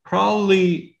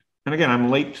probably, and again, I'm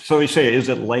late. So you say, is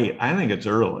it late? I think it's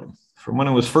early. From when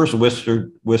it was first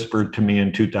whispered to me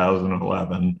in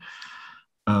 2011,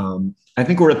 I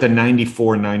think we're at the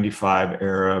 94, 95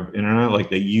 era of internet,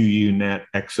 like the UUNet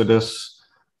exodus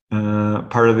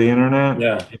part of the internet.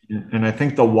 Yeah. And I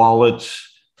think the wallets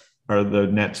are the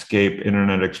Netscape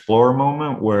Internet Explorer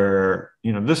moment, where,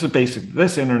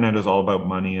 this internet is all about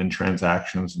money and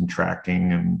transactions and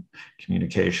tracking and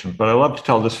communications. But I love to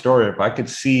tell this story. If I could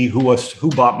see who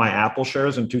bought my Apple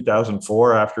shares in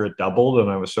 2004 after it doubled,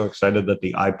 and I was so excited that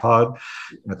the iPod,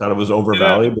 I thought it was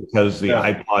overvalued because the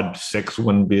iPod 6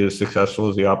 wouldn't be as successful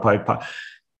as the iPod.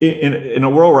 In a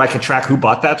world where I could track who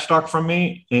bought that stock from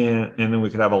me, and then we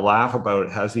could have a laugh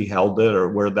about, has he held it or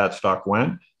where that stock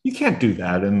went? You can't do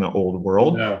that in the old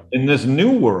world. No. In this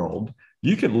new world,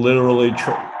 you could literally,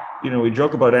 we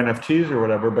joke about NFTs or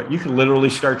whatever, but you could literally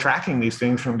start tracking these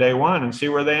things from day one and see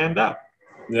where they end up.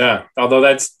 Yeah. Although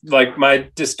that's like my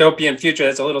dystopian future.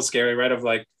 That's a little scary, right? Of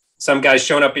like some guy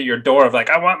showing up at your door of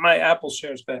like, I want my Apple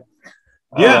shares back.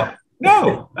 Yeah.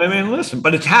 No, I mean, listen,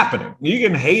 but it's happening. You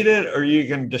can hate it or you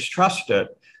can distrust it,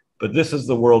 but this is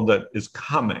the world that is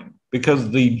coming, because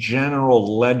the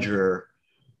general ledger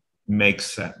makes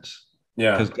sense.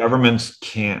 Yeah. Because governments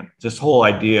can't. This whole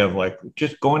idea of like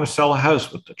just going to sell a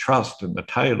house with the trust and the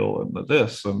title and the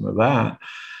this and the that,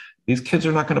 these kids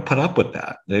are not going to put up with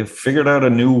that. They've figured out a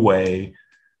new way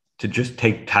to just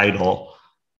take title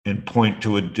and point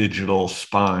to a digital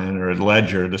spine or a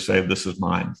ledger to say, this is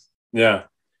mine. Yeah.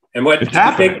 And what it's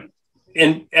happening.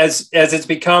 And as it's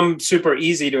become super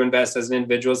easy to invest as an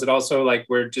individual, is it also like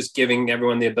we're just giving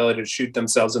everyone the ability to shoot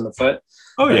themselves in the foot?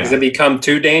 Oh, yeah. Does it become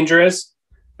too dangerous?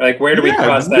 Like, where do we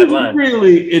cross that line?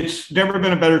 Really, it's never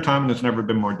been a better time, and it's never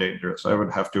been more dangerous. I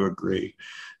would have to agree.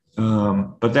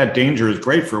 But that danger is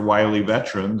great for wily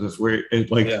veterans.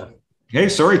 Hey,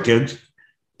 sorry, kids,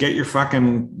 get your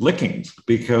fucking lickings,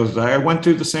 because I went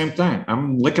through the same thing.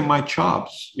 I'm licking my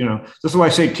chops. This is why I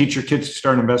say teach your kids to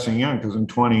start investing young, because in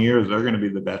 20 years, they're going to be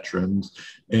the veterans.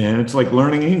 And it's like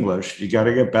learning English. You got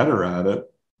to get better at it.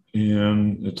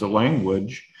 And it's a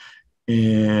language.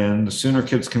 And the sooner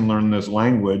kids can learn this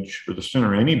language, or the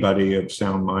sooner anybody of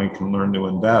sound mind can learn to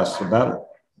invest, the better.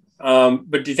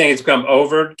 But do you think it's become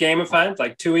over gamified,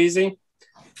 like too easy?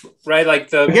 Right,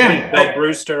 like Bill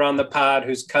Brewster on the pod,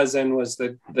 whose cousin was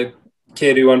the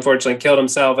kid who unfortunately killed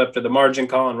himself after the margin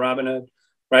call on Robinhood.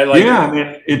 Right, I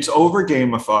mean, it's over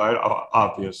gamified,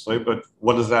 obviously, but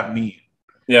what does that mean?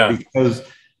 Yeah, because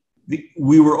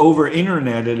we were over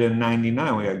interneted in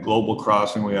 '99. We had Global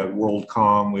Crossing, we had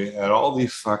WorldCom, we had all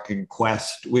these fucking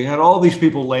Quest, we had all these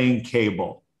people laying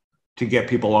cable to get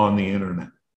people on the internet.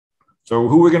 So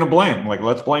who are we going to blame? Like,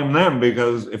 let's blame them,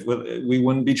 because if we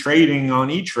wouldn't be trading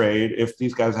on E-Trade if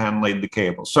these guys hadn't laid the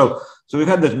cable. So we've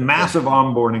had this massive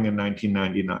onboarding in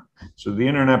 1999. So the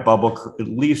internet bubble at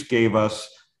least gave us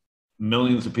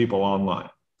millions of people online.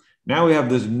 Now we have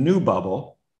this new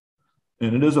bubble,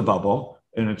 and it is a bubble,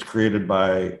 and it's created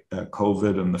by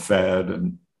COVID and the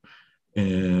Fed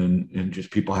and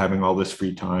just people having all this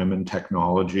free time and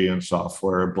technology and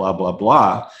software, blah, blah,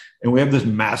 blah. And we have this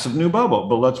massive new bubble.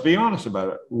 But let's be honest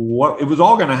about it. It was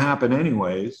all going to happen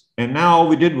anyways. And now all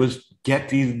we did was get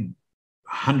these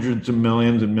hundreds of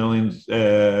millions and millions,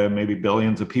 maybe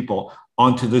billions of people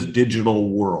onto this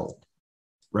digital world,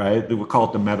 right? They would call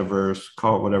it the metaverse,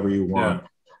 call it whatever you want,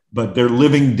 but they're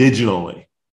living digitally.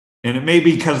 And it may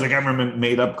be because the government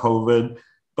made up COVID,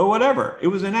 but whatever, it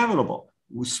was inevitable.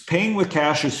 Paying with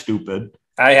cash is stupid.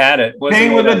 I had it.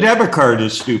 Paying with a debit card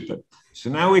is stupid. So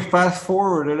now we fast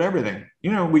forwarded everything.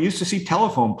 You know, we used to see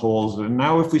telephone poles, and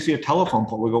now if we see a telephone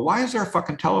pole, we go, why is there a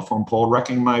fucking telephone pole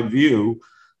wrecking my view?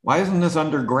 Why isn't this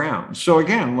underground? So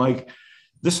again, like,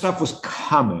 this stuff was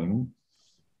coming.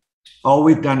 All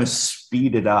we've done is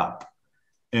speed it up.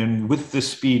 And with the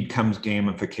speed comes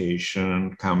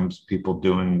gamification, comes people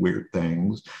doing weird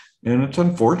things. And it's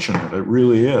unfortunate. It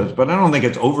really is. But I don't think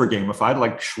it's over gamified.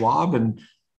 Like Schwab, and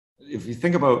if you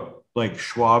think about like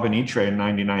Schwab and E-Trade in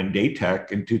 99,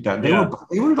 Daytech in 2000, they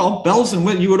were all bells and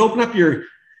whistles. You would open up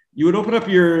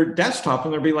your desktop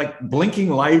and there'd be like blinking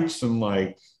lights and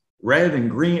like red and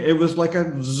green. It was like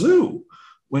a zoo.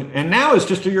 And now it's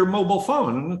just your mobile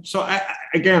phone. And so I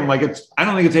don't think it's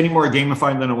any more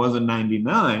gamified than it was in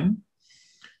 99.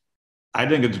 I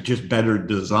think it's just better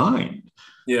designed.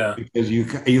 Yeah. Because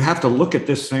you have to look at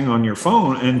this thing on your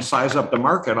phone and size up the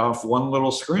market off one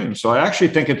little screen. So I actually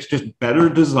think it's just better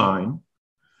design,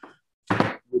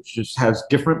 which just has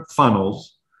different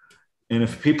funnels. And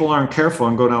if people aren't careful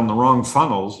and go down the wrong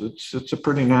funnels, it's a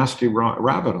pretty nasty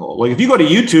rabbit hole. Like if you go to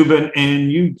YouTube and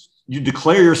you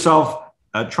declare yourself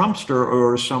a Trumpster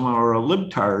or a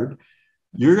libtard,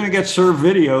 you're going to get served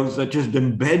videos that just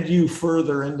embed you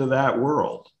further into that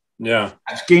world. Yeah.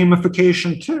 That's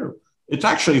gamification too. It's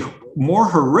actually more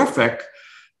horrific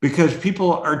because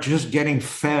people are just getting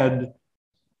fed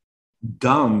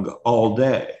dung all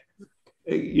day.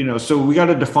 You know, so we got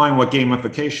to define what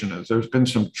gamification is. There's been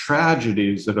some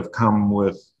tragedies that have come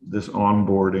with this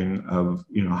onboarding of,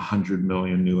 100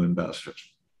 million new investors.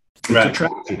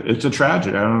 It's a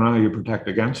tragedy. I don't know how you protect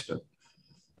against it.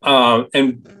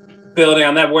 And building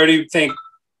on that, where do you think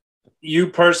you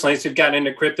personally, so you've gotten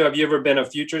into crypto, have you ever been a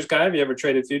futures guy? Have you ever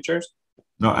traded futures?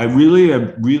 No, I really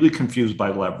am really confused by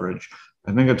leverage.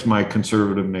 I think it's my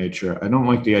conservative nature. I don't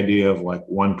like the idea of like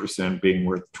 1% being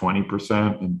worth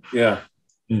 20%.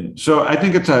 And so I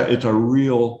think it's a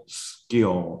real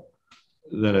skill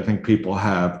that I think people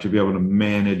have to be able to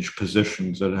manage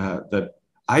positions that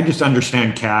I just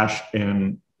understand cash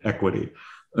and equity.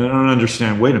 I don't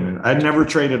understand. Wait a minute. I'd never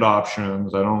traded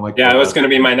options. I don't like. Yeah, that was going to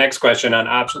be my next question on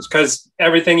options, because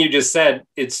everything you just said,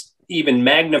 it's even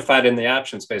magnified in the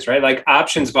option space, right? Like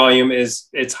options volume is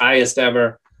its highest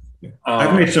ever.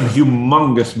 I've made some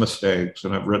humongous mistakes,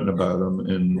 and I've written about them.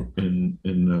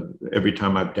 In every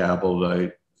time I've dabbled,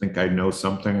 I think I know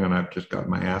something, and I've just got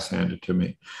my ass handed to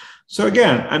me. So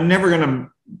again, I'm never going to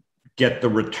get the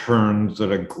returns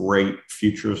that a great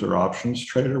futures or options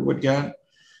trader would get.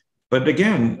 But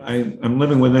again, I'm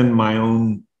living within my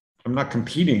own. I'm not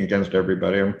competing against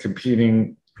everybody. I'm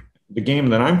competing. The game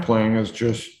that I'm playing is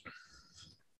just.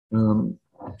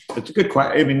 It's a good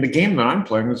question. I mean, the game that I'm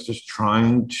playing is just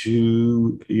trying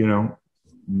to,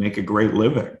 make a great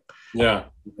living. Yeah.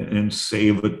 And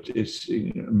save it. It's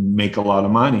make a lot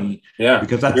of money. Yeah.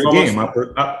 Because that's the game.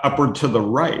 Upward to the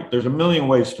right. There's a million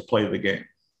ways to play the game.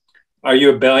 Are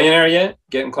you a billionaire yet?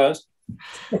 Getting close?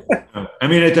 I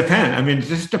mean, it depends. I mean, it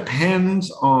just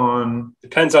depends on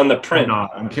the print.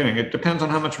 I'm kidding. It depends on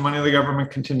how much money the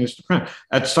government continues to print.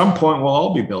 At some point, we'll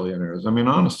all be billionaires. I mean,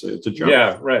 honestly, it's a joke.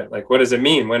 Yeah, right. Like, what does it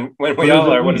mean when we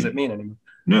all are? What does it mean anymore?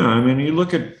 No, I mean, you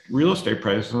look at real estate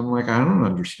prices. I'm like, I don't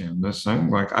understand this thing.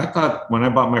 Like, I thought when I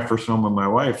bought my first home with my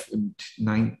wife in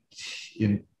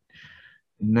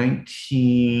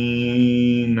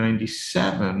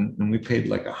 1997, and we paid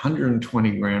like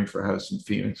 120 grand for a house in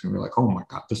Phoenix, and we're like, oh my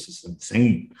God, this is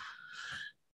insane.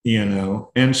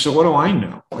 And so what do I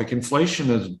know? Like, inflation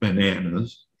is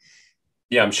bananas.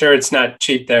 Yeah, I'm sure it's not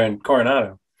cheap there in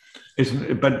Coronado.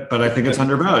 But I think it's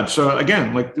undervalued. So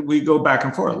again, like, we go back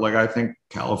and forth. Like, I think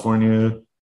California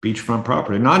beachfront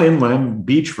property, not inland,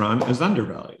 beachfront, is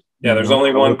undervalued. Yeah, there's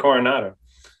only one Coronado.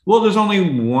 Well, there's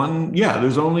only one. Yeah,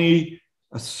 there's only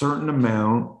a certain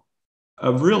amount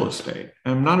of real estate.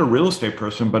 I'm not a real estate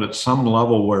person, but at some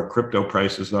level where crypto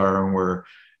prices are and where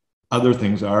other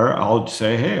things are, I'll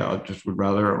say, hey, I just would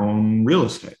rather own real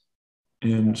estate.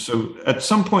 And so at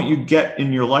some point you get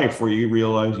in your life where you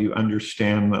realize you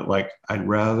understand that, like, I'd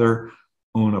rather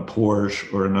own a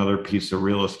Porsche or another piece of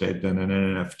real estate than an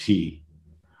NFT.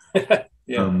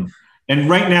 Yeah. And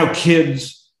right now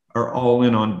kids are all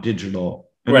in on digital.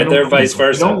 Right. They're vice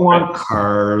versa. They don't want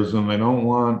cars, and they don't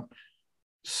want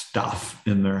stuff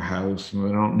in their house, and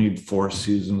they don't need 4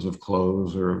 seasons of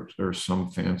clothes or some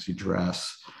fancy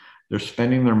dress. They're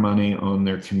spending their money on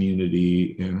their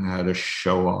community and how to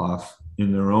show off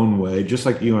in their own way, just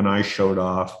like you and I showed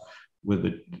off with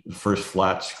the first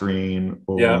flat screen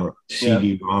or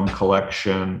CD-ROM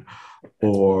collection,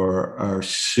 or our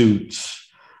suits,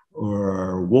 or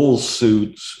our wool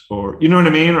suits, or, you know what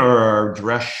I mean? Or our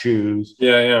dress shoes.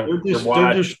 Yeah.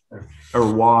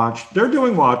 Or watch. They're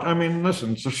doing watch. I mean, listen,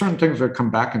 there's certain things that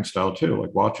come back in style too.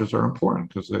 Like watches are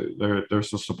important because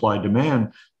there's a supply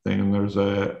demand thing, and there's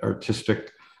a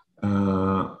artistic,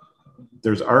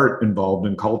 there's art involved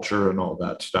in culture and all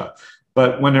that stuff.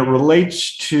 But when it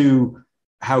relates to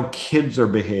how kids are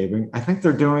behaving, I think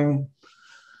they're doing,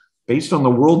 based on the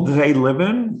world that they live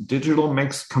in, digital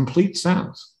makes complete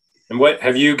sense. And what,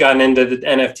 have you gotten into the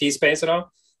NFT space at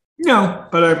all? No,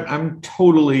 but I'm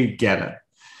totally get it.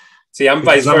 See, I'm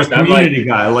vice versa. I'm a community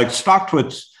guy. Like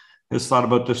StockTwits has thought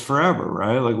about this forever,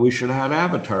 right? Like we should have had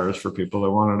avatars for people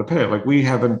that wanted to pay. Like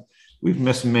we've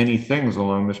missed many things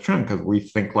along this trend because we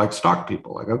think like stock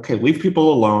people. Like, okay, leave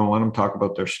people alone, let them talk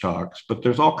about their stocks. But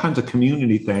there's all kinds of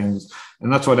community things.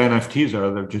 And that's what NFTs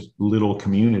are. They're just little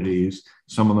communities.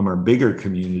 Some of them are bigger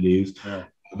communities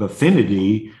of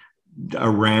affinity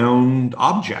around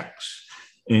objects.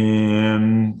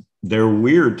 And they're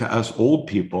weird to us old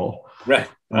people. Right.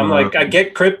 I'm like, I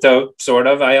get crypto, sort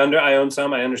of. I own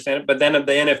some, I understand it. But then the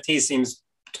NFT seems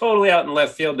totally out in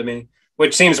left field to me,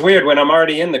 which seems weird when I'm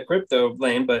already in the crypto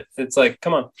lane, but it's like,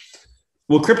 come on.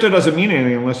 Well, crypto doesn't mean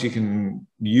anything unless you can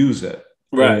use it.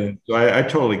 Right. And so I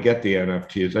totally get the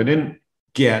NFTs. I didn't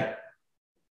get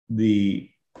the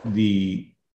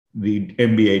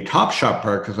NBA Top Shot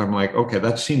part because I'm like, okay,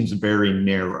 that seems very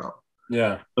narrow.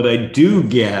 Yeah. But I do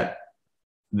get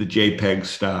the JPEG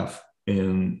stuff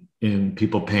in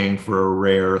people paying for a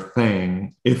rare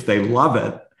thing if they love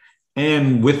it.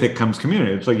 And with it comes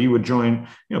community. It's like you would join,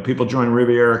 people join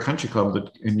Riviera Country Club,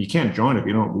 and you can't join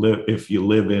if you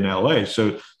live in LA.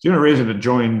 So the only reason to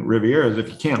join Riviera is if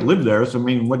you can't live there. So I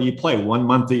mean, what do you play 1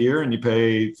 month a year and you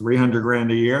pay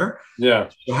 $300,000 a year? Yeah.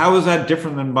 So how is that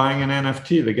different than buying an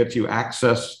NFT that gets you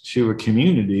access to a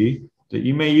community that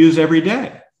you may use every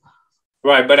day?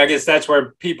 Right. But I guess that's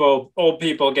where old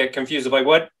people get confused of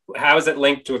like, how is it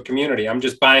linked to a community? I'm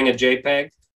just buying a JPEG,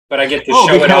 but I get to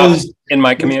show it off in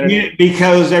my community.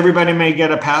 Because everybody may get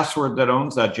a password that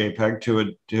owns that JPEG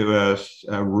to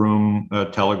a room, a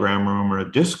Telegram room, or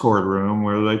a Discord room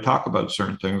where they talk about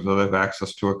certain things, or they have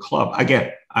access to a club.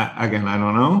 Again, I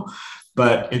don't know,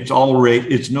 but it's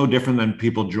no different than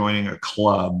people joining a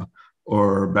club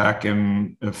or back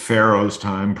in Pharaoh's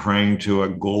time praying to a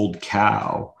gold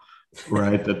cow.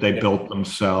 Right, that they built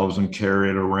themselves and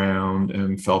carried around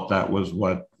and felt that was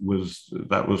what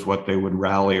they would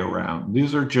rally around.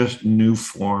 These are just new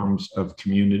forms of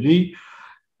community,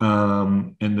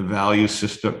 and the value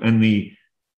system and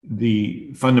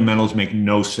the fundamentals make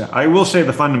no sense. I will say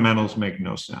the fundamentals make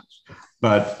no sense,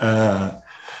 but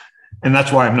and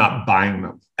that's why I'm not buying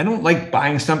them. I don't like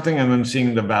buying something and then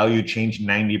seeing the value change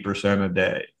 90% a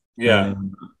day. Yeah,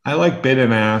 I like bid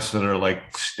and ask that are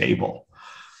like stable.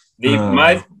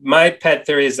 My pet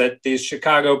theory is that these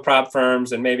Chicago prop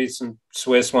firms and maybe some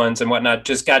Swiss ones and whatnot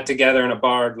just got together in a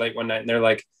bar late one night and they're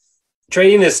like,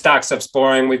 trading this stock stuff's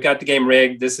boring. We've got the game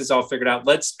rigged. This is all figured out.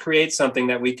 Let's create something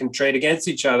that we can trade against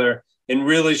each other and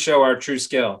really show our true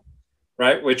skill,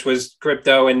 right? Which was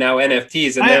crypto and now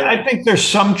NFTs. And I think there's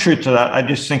some truth to that. I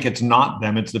just think it's not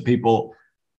them. It's the people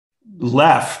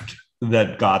left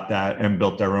that got that and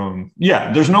built their own.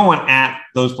 Yeah, there's no one at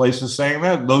those places saying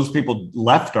that. Those people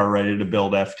left already to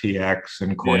build FTX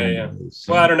and Coinbase.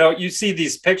 Yeah. Well, I don't know. You see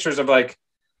these pictures of like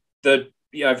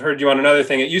I've heard you on another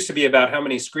thing. It used to be about how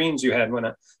many screens you had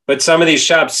but some of these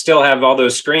shops still have all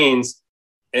those screens,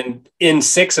 and in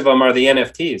 6 of them are the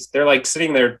NFTs. They're like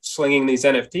sitting there slinging these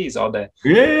NFTs all day.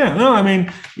 Yeah. No, I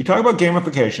mean, you talk about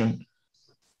gamification.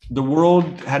 The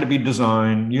world had to be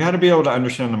designed. You had to be able to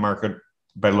understand the market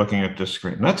by looking at this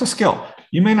screen. That's a skill.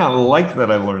 You may not like that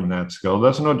I learned that skill.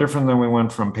 That's no different than we went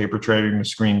from paper trading to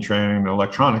screen trading to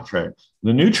electronic trading.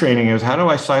 The new trading is, how do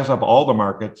I size up all the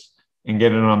markets and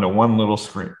get it onto one little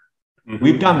screen? Mm-hmm.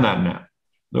 We've done that now.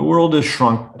 The world is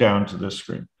shrunk down to this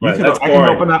screen. Right, I can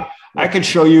open up, I could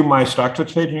show you my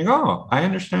StockTwits page and you go, oh, I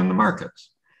understand the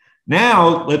markets.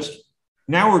 Now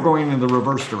we're going in the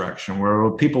reverse direction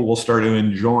where people will start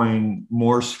enjoying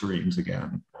more screens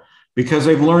again because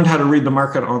they've learned how to read the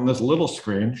market on this little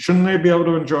screen. Shouldn't they be able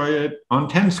to enjoy it on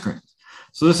 10 screens?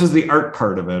 So this is the art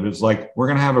part of it. It's like, we're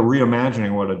going to have a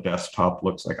reimagining what a desktop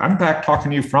looks like. I'm back talking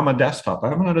to you from a desktop. I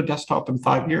haven't had a desktop in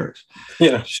 5 years.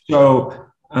 Yeah. So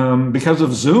because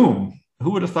of Zoom,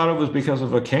 who would have thought it was because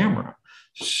of a camera?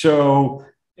 So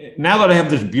now that I have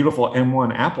this beautiful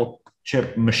M1 Apple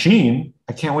chip machine,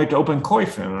 I can't wait to open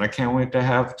Koifin, and I can't wait to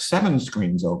have 7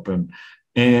 screens open.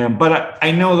 But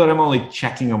I know that I'm only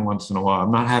checking them once in a while.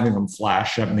 I'm not having them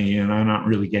flash at me, and I'm not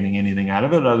really getting anything out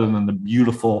of it other than the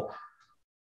beautiful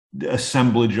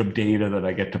assemblage of data that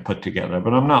I get to put together.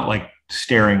 But I'm not like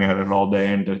staring at it all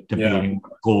day and debating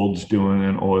what gold's doing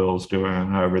and oil's doing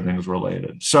and how everything's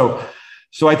related. So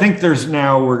I think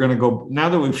we're going to go, now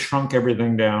that we've shrunk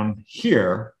everything down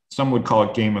here, some would call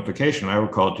it gamification. I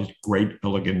would call it just great,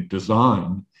 elegant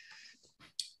design.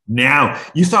 Now,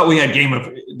 you thought we had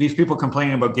these people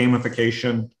complaining about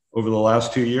gamification over the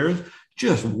last 2 years.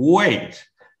 Just wait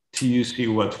till you see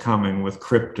what's coming with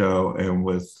crypto and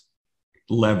with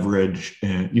leverage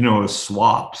and, with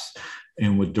swaps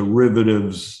and with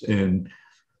derivatives. And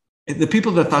the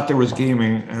people that thought there was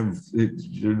gaming, they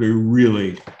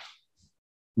really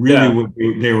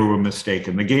they were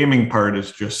mistaken. The gaming part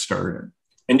is just starting.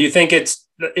 And do you think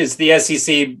is the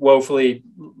SEC woefully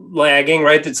lagging,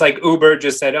 right? It's like Uber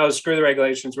just said, oh, screw the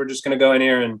regulations. We're just going to go in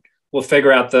here and we'll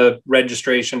figure out the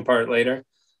registration part later.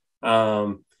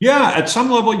 At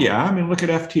some level, yeah. I mean, look at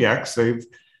FTX.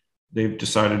 They've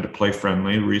decided to play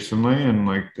friendly recently, and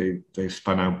like they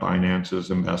spun out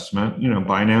Binance's investment.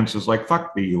 Binance is like,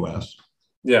 fuck the US.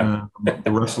 Yeah.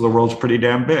 The rest of the world's pretty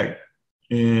damn big.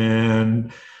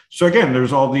 And so again,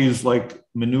 there's all these like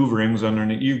maneuverings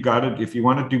underneath. You got it. If you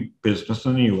want to do business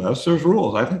in the US, there's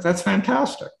rules. I think that's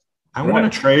fantastic. I want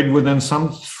to trade within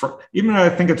some, even though I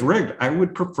think it's rigged, I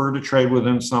would prefer to trade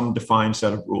within some defined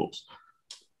set of rules.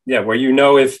 Yeah, where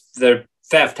if the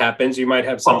theft happens, you might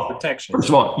have some protection. First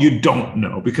of all, you don't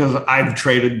know, because I've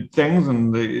traded things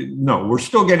and we're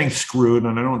still getting screwed,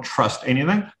 and I don't trust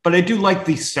anything, but I do like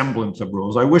the semblance of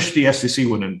rules. I wish the SEC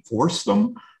would enforce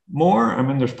them more. I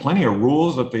mean, there's plenty of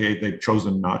rules that they've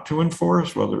chosen not to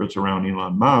enforce, whether it's around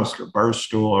Elon Musk or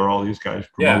Barstool or all these guys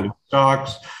promoting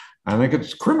stocks. I think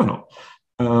it's criminal.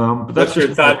 But that's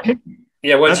your thought.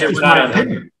 Yeah, what's your thought on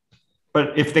that?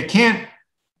 But if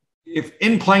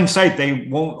in plain sight they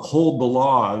won't hold the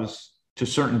laws to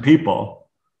certain people,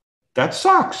 that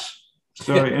sucks.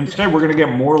 So instead, we're going to get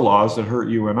more laws that hurt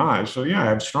you and I. So yeah, I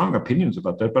have strong opinions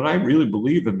about that, but I really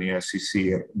believe in the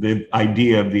SEC, the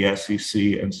idea of the SEC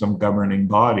and some governing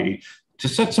body to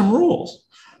set some rules.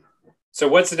 So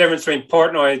what's the difference between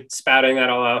Portnoy spouting that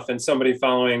all off and somebody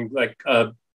following like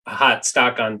a hot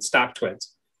stock on StockTwits?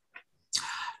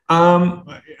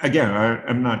 Again,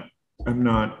 I'm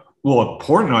not. Well,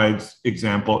 Portnoy's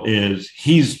example is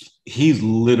he's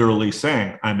literally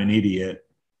saying I'm an idiot.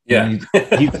 Yeah,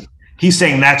 he's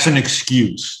saying that's an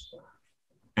excuse,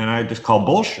 and I just call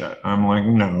bullshit. I'm like,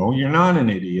 no, you're not an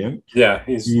idiot. Yeah,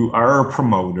 you are a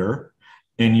promoter,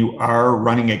 and you are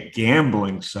running a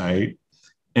gambling site,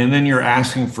 and then you're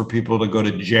asking for people to go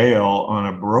to jail on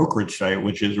a brokerage site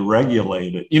which is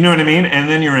regulated. You know what I mean? And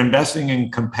then you're investing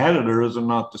in competitors and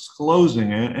not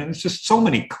disclosing it, and it's just so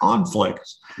many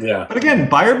conflicts. Yeah. But again,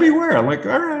 buyer beware. Like,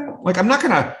 all right, like I'm not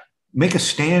gonna make a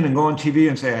stand and go on TV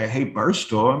and say I hate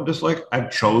Barstool. I'm just like, I've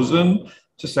chosen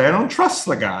to say I don't trust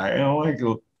the guy. Like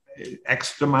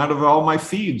X'd him out of all my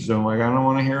feeds, and like I don't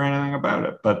want to hear anything about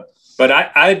it. But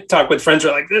I talk with friends who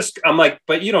are like this. I'm like,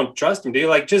 but you don't trust him, do you?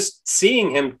 Like just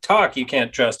seeing him talk, you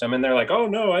can't trust him. And they're like, oh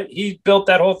no, he built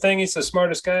that whole thing. He's the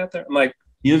smartest guy out there. I'm like,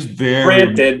 he is very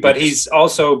granted, but he's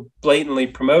also blatantly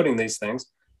promoting these things,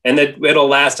 and that it'll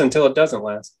last until it doesn't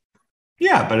last.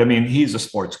 Yeah, but I mean, he's a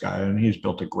sports guy, and he's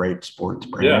built a great sports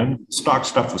brand. Yeah. Stock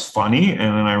stuff was funny, and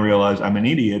then I realized I'm an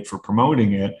idiot for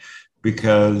promoting it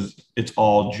because it's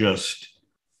all just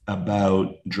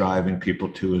about driving people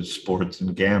to his sports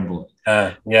and gambling.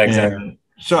 Yeah, exactly. And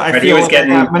so I feel like I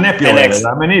got manipulated.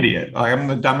 I'm an idiot. I'm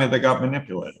the dummy that got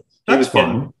manipulated. That's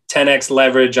fun. 10x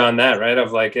leverage on that, right?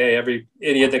 Of like, hey, every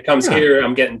idiot that comes here,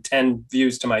 I'm getting 10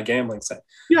 views to my gambling site.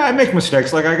 Yeah, I make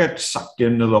mistakes. Like I got sucked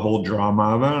into the whole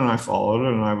drama of it, and I followed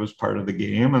it, and I was part of the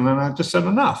game. And then I just said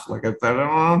enough. Like I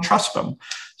don't trust him,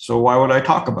 so why would I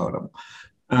talk about him?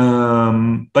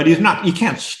 But he's not. You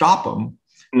can't stop him.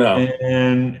 No.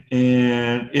 And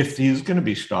if he's going to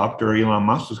be stopped, or Elon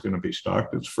Musk is going to be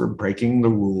stopped, it's for breaking the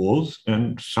rules,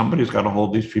 and somebody's got to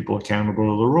hold these people accountable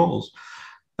to the rules.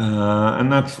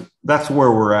 And that's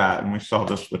where we're at. And we saw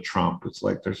this with Trump. It's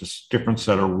like there's a different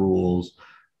set of rules,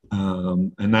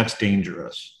 and that's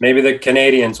dangerous. Maybe the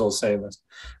Canadians will save us.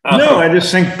 No, I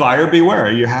just think buyer beware.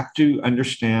 You have to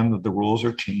understand that the rules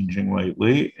are changing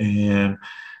lately, and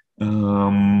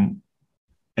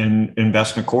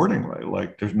invest accordingly.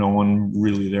 Like there's no one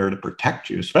really there to protect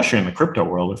you, especially in the crypto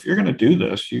world. If you're going to do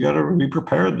this, you got to be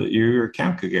prepared that your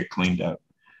account could get cleaned out.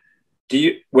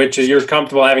 Which is you're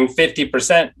comfortable having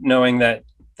 50% knowing that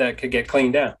could get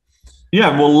cleaned out?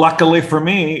 Yeah. Well, luckily for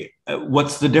me,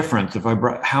 what's the difference?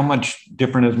 How much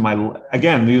different is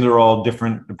again, these are all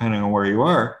different depending on where you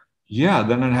are. Yeah.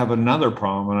 Then I'd have another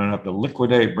problem, and I'd have to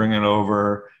liquidate, bring it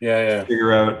over,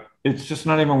 figure out. It's just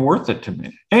not even worth it to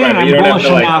me. And I'm bullish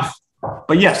enough.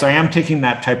 But yes, I am taking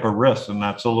that type of risk, and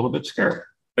that's a little bit scary.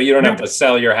 But you don't have to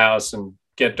sell your house and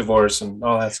get divorced and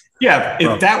all that. Yeah.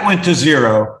 If that went to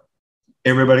zero,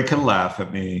 everybody could laugh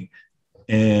at me.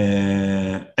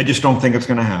 And I just don't think it's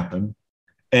going to happen.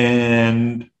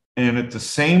 And at the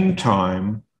same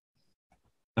time,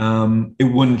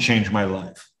 it wouldn't change my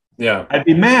life. Yeah. I'd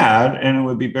be mad, and it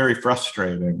would be very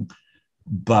frustrating,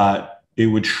 but it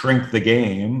would shrink the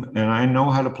game, and I know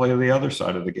how to play the other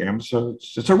side of the game. So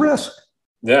it's a risk.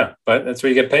 Yeah, but that's what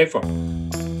you get paid for.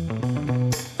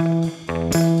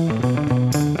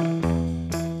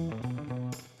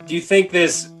 Do you think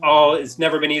it's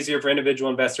never been easier for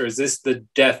individual investors? Is this the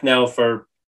death knell for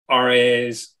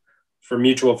RIAs, for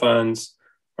mutual funds,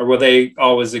 or will they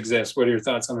always exist? What are your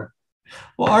thoughts on that?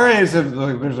 Well, RIAs,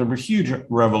 there's a huge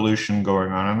revolution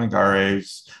going on. I think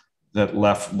RIAs that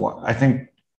left, I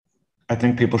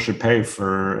think people should pay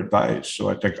for advice. So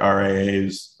I think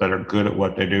RIAs that are good at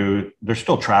what they do, they're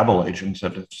still travel agents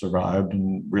that have survived,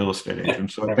 and real estate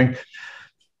agents. So I think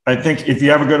if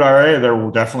you have a good RIA,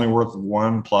 they're definitely worth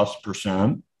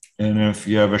 1+%. And if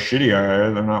you have a shitty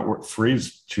RIA, they're not worth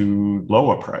freeze too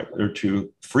low a price, or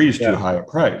to freeze too high a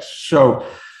price. So,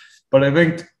 but I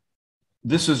think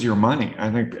this is your money.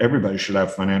 I think everybody should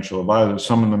have financial advisors.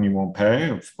 Some of them you won't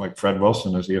pay. Like Fred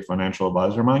Wilson, is he a financial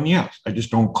advisor of mine? Yes. I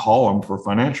just don't call him for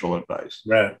financial advice.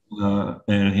 Right.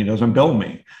 And he doesn't bill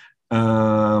me.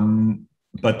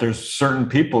 But there's certain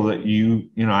people that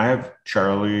I have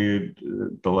Charlie,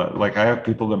 like I have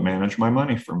people that manage my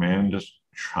money for me and just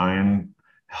try and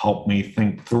help me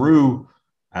think through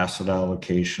asset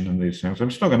allocation and these things.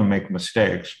 I'm still going to make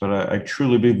mistakes, but I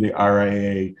truly believe the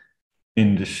RIA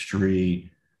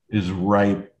industry is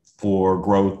ripe for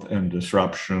growth and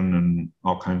disruption and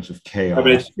all kinds of chaos.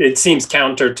 But it seems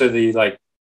counter to the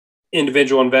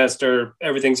individual investor.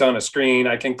 Everything's on a screen.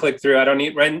 I can click through. I don't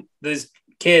need these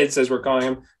kids, as we're calling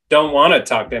them, don't want to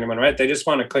talk to anyone, right? They just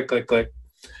want to click, click, click.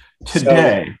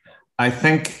 Today, I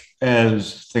think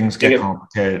as things get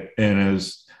complicated, and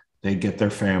as they get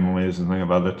their families and they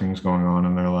have other things going on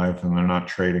in their life, and they're not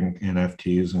trading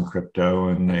NFTs and crypto,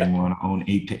 and they want to own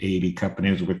 8 to 80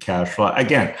 companies with cash flow.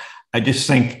 Again, I just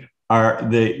think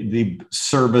the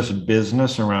service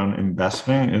business around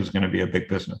investing is going to be a big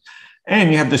business.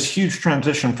 And you have this huge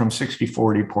transition from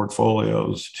 60-40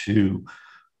 portfolios to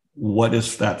what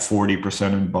is that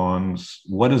 40% in bonds?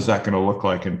 What is that going to look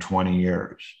like in 20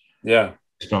 years? Yeah.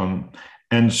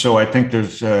 And so I think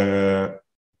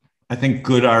I think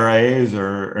good RIAs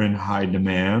are in high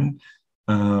demand.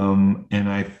 And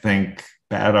I think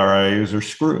bad RIAs are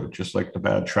screwed, just like the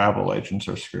bad travel agents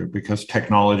are screwed, because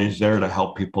technology is there to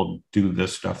help people do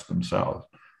this stuff themselves.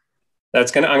 I'm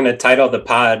going to title the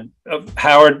pod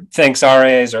Howard thinks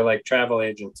RIAs are like travel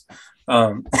agents.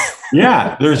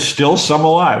 Yeah, there's still some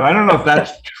alive. I don't know if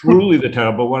that's truly the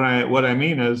title, but what I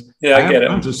mean is, I get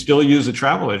it. To still use a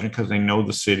travel agent because they know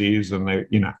the cities, and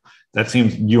that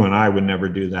seems you and I would never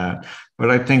do that. But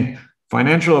I think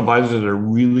financial advisors that are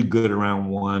really good around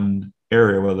one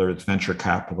area, whether it's venture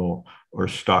capital or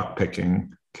stock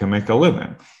picking, can make a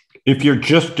living. If you're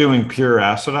just doing pure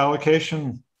asset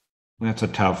allocation, that's a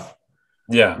tough.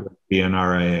 Be an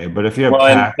RIA. But if you have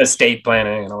and estate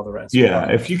planning and all the rest.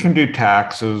 If you can do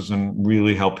taxes and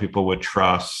really help people with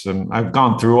trusts, and I've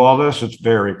gone through all this, it's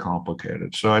very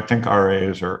complicated. So I think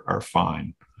RIAs are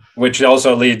fine. Which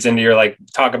also leads into your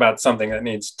talk about something that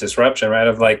needs disruption, right?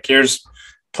 Of here's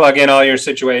plug in all your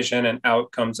situation and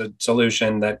out comes a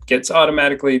solution that gets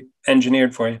automatically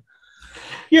engineered for you.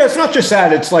 Yeah, it's not just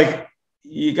that. It's like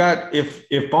you got,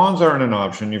 if bonds aren't an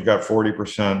option, you've got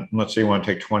 40%. Let's say you want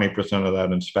to take 20% of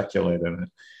that and speculate in it.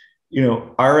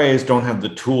 RAs don't have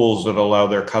the tools that allow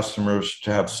their customers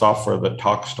to have software that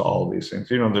talks to all these things.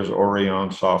 There's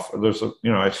Orion software.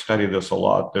 I study this a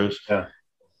lot. There's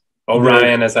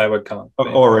Orion, as I would call it.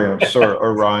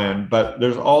 Orion. But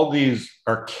there's all these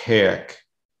archaic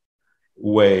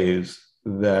ways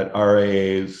that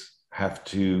RAs have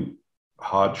to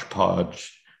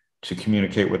hodgepodge to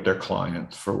communicate with their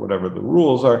clients for whatever the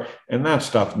rules are. And that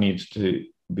stuff needs to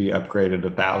be upgraded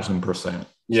 1,000%.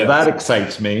 So that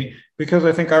excites me because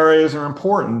I think RIAs are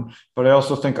important, but I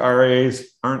also think RIAs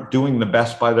aren't doing the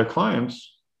best by their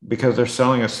clients because they're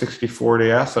selling a 60-40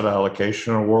 asset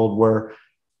allocation in a world where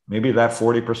maybe that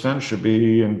 40% should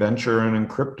be in venture and in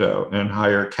crypto and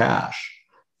higher cash.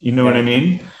 You know what I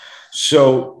mean?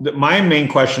 So my main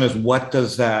question is, what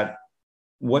does a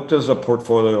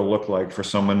portfolio look like for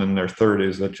someone in their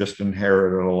 30s that just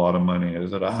inherited a lot of money?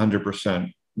 Is it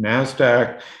 100%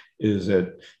 NASDAQ? Is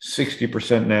it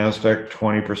 60% NASDAQ,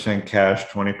 20% cash,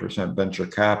 20% venture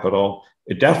capital?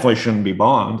 It definitely shouldn't be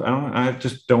bonds. I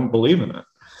just don't believe in it.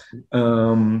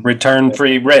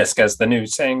 Return-free risk, as the new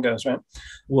saying goes, right?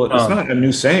 Well, it's not a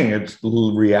new saying, it's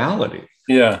reality.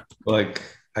 Yeah. Like,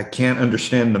 I can't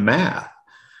understand the math.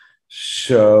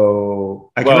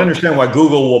 So I can understand why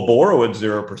Google will borrow at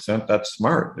 0%. That's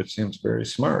smart. It seems very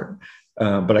smart.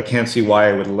 But I can't see why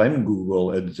I would lend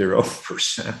Google at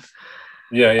 0%.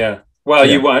 Yeah. Well,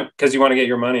 you want to get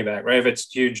your money back, right? If it's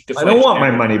huge deflation. I don't want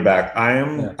my money back.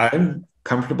 I'm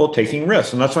comfortable taking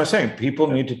risks. And that's what I'm saying. People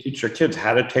need to teach their kids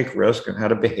how to take risk and how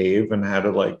to behave and how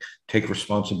to take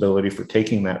responsibility for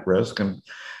taking that risk and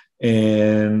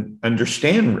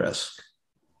understand risk.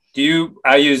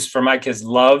 I use for my kids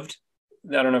Loved.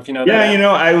 I don't know if you know that.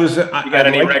 Yeah, you got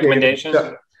any recommendations?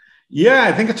 Yeah,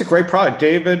 I think it's a great product.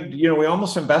 David, we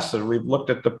almost invested. We've looked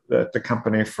at the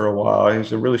company for a while.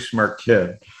 He's a really smart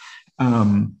kid.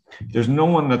 There's no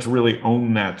one that's really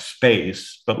owned that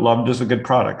space, but Loved is a good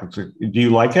product. Do you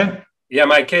like it? Yeah,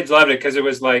 my kids loved it because it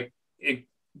was it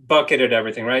bucketed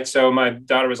everything, right? So my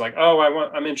daughter was like, "Oh,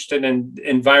 I'm interested in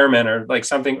environment or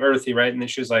something earthy," right? And then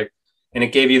she was like, and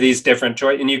it gave you these different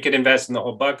choices, and you could invest in the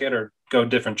whole bucket or go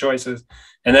different choices.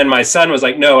 And then my son was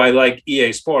like, "No, I like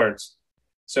EA Sports."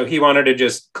 So he wanted to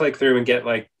just click through and get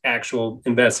actual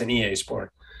invest in EA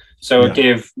Sport. So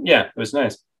it was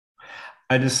nice.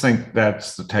 I just think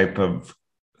that's the type of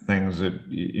things that,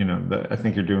 that I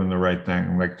think you're doing the right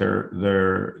thing. Like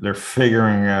they're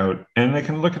figuring out, and they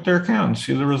can look at their account and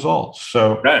see the results.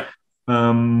 So, right.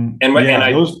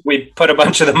 We put a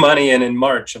bunch of the money in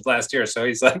March of last year. So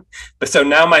he's like, so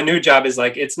now my new job is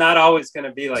it's not always going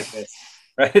to be like this.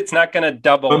 Right? It's not going to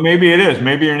double. But maybe it is.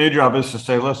 Maybe your new job is to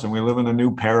say, listen, we live in a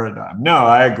new paradigm. No,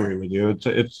 I agree with you.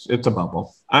 It's a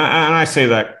bubble. And I say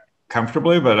that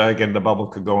comfortably, but again, the bubble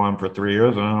could go on for 3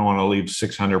 years, and I don't want to leave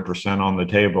 600% on the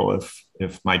table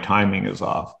if my timing is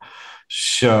off.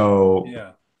 So,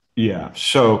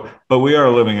 So, but we are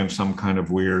living in some kind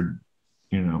of weird,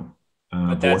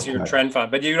 but that's your trend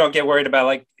fund. But you don't get worried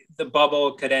about the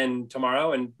bubble could end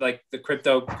tomorrow and the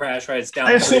crypto crash, right? It's down.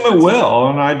 I assume it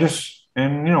will.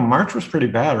 And March was pretty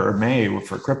bad, or May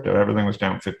for crypto, everything was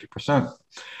down 50%.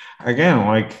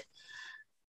 Again,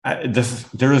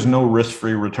 there is no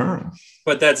risk-free return.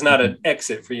 But that's not an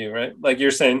exit for you, right? Like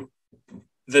you're saying,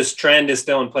 this trend is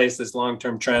still in place, this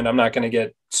long-term trend. I'm not going to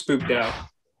get spooked out.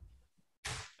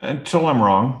 Until I'm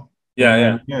wrong.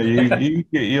 Yeah.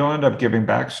 You'll end up giving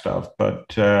back stuff, but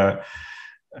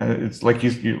it's like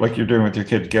you're doing with your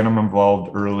kids. Get them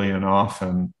involved early and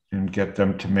often, and get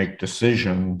them to make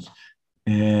decisions.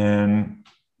 And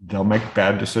they'll make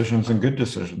bad decisions and good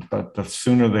decisions. But the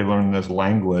sooner they learn this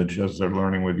language, as they're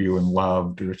learning with you in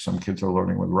Loved, or some kids are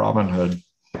learning with Robinhood,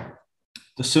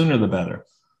 the sooner the better.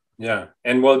 Yeah.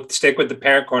 And we'll stick with the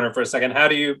parent corner for a second.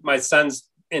 My son's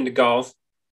into golf.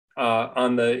 He's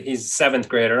a 7th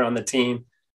grader on the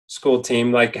school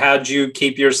team. How'd you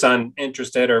keep your son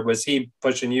interested, or was he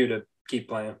pushing you to keep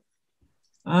playing?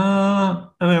 I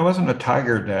wasn't a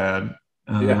Tiger dad,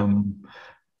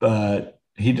 but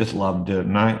he just loved it.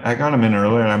 And I got him in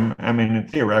earlier.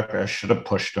 Theoretically, I should have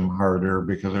pushed him harder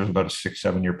because there was about a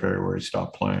 6-7 year period where he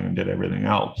stopped playing and did everything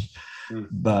else.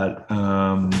 But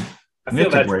I feel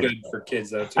that's good for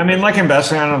kids, though, too.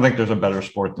 Investing, I don't think there's a better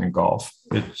sport than golf.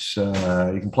 It's you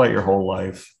can play it your whole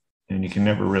life, and you can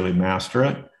never really master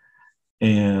it.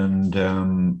 And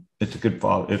it's a good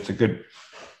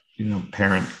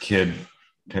parent-kid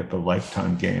type of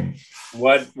lifetime game.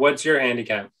 What's your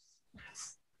handicap?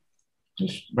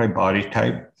 Just my body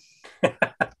type. The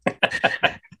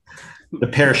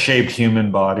pear-shaped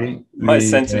human body. My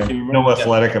sense of humor. No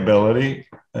athletic ability.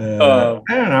 I don't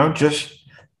know. Just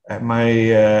I'm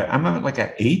at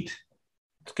an 8.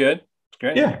 It's good.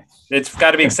 Great. Yeah. It's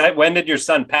got to be exciting. When did your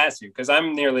son pass you? Because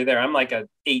I'm nearly there. I'm like a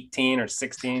 18 or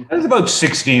 16. I was about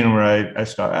 16 where I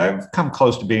started. I've come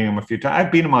close to beating him a few times.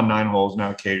 I've beat him on 9 holes now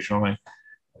occasionally.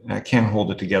 I can't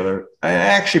hold it together. I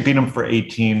actually beat him for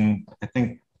 18. I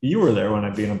think you were there when I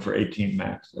beat him for 18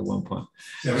 max at one point.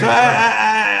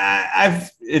 Yeah, so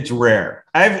it's rare.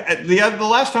 The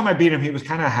last time I beat him, he was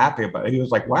kind of happy about it. He was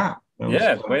like, wow.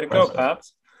 Yeah, way to go,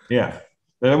 Pops. Yeah.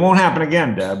 It won't happen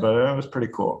again, Dad, but it was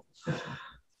pretty cool.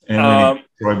 And then he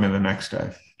joined me the next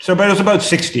day. So, but it was about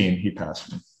 16, he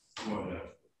passed me.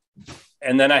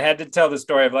 And then I had to tell the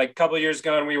story of like a couple of years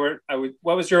ago, and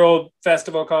what was your old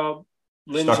festival called?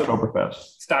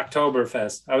 Stocktoberfest.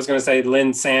 Stocktoberfest. I was going to say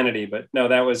Linsanity, but no,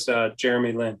 that was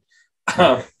Jeremy Lin.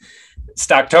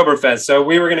 Stocktoberfest. So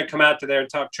we were going to come out to there and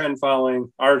talk trend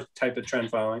following, our type of trend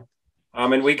following.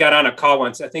 And we got on a call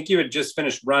once. I think you had just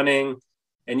finished running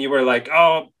and you were like,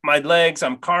 oh, my legs,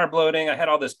 I'm carb loading. I had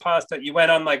all this pasta. You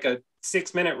went on like a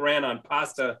 6-minute rant on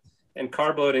pasta and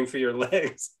carb loading for your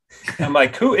legs. I'm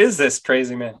like, who is this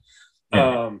crazy man?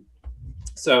 Yeah.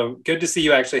 So good to see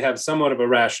you actually have somewhat of a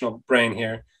rational brain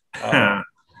here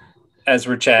as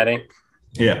we're chatting.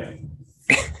 Yeah.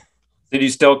 Did you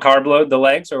still carb load the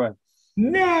legs or what?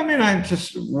 No, I mean, I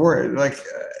just worry. Like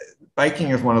biking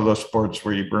is one of those sports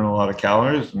where you burn a lot of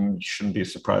calories and you shouldn't be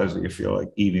surprised that you feel like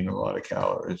eating a lot of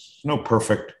calories. No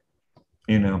perfect,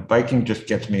 biking just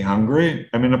gets me hungry.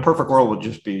 I mean, the perfect world would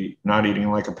just be not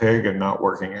eating like a pig and not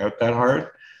working out that hard.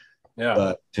 Yeah.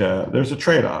 But there's a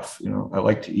trade-off. I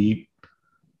like to eat.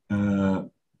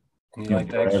 Like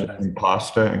bread and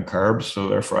pasta and carbs, so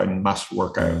therefore I must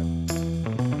work out.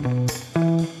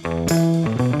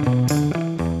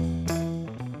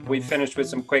 We finished with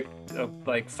some quick,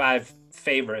 like 5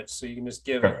 favorites, so you can just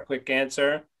give a quick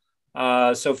answer.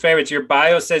 So favorites, your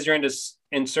bio says you're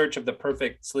in search of the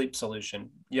perfect sleep solution.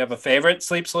 You have a favorite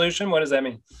sleep solution? What does that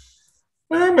mean?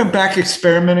 I'm back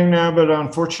experimenting now, but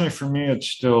unfortunately for me, it's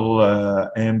still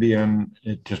Ambien.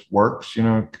 It just works,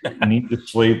 I need to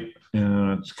sleep.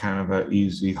 It's kind of an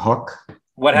easy hook.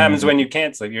 What happens when you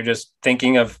can't sleep? You're just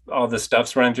thinking of all the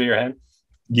stuff's running through your head?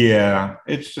 Yeah,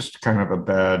 it's just kind of a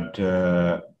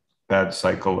bad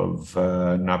cycle of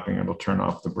not being able to turn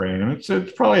off the brain. And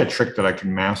it's probably a trick that I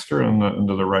can master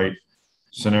into the right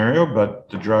scenario, but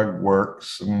the drug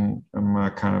works, and I'm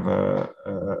kind of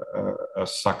a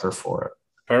sucker for it.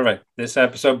 Perfect. This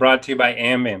episode brought to you by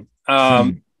Ambien.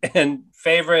 And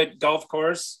favorite golf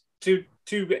course? Two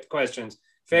questions.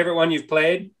 Favorite one you've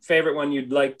played? Favorite one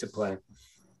you'd like to play?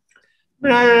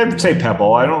 I would say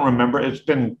Pebble. I don't remember. It's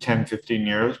been 10, 15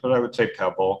 years, but I would say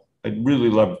Pebble. I really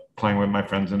love playing with my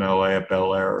friends in LA at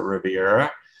Bel Air or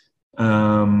Riviera.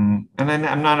 And then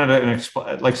I'm not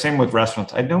at like same with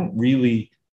restaurants. I'm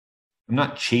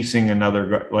not chasing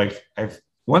another, like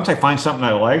once I find something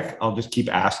I like, I'll just keep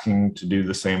asking to do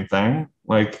the same thing.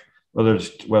 Like whether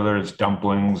it's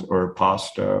dumplings or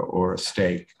pasta or a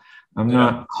steak, I'm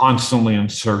not constantly in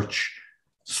search.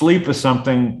 Sleep is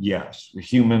something, yes, we're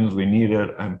humans, we need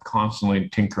it. I'm constantly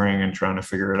tinkering and trying to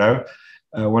figure it out.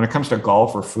 When it comes to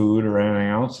golf or food or anything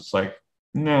else, it's like,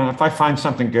 no, if I find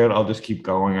something good, I'll just keep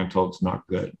going until it's not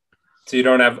good. So you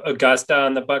don't have Augusta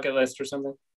on the bucket list or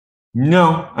something?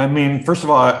 No, I mean, first of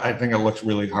all, I think it looks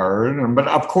really hard, but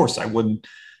of course I wouldn't.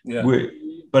 Yeah.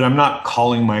 But I'm not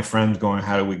calling my friends going,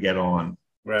 how do we get on?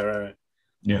 Right.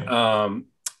 Yeah.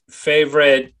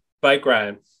 Favorite bike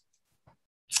ride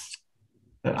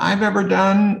that I've ever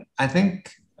done? I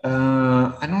think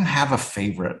I don't have a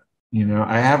favorite.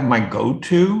 I have my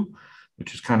go-to,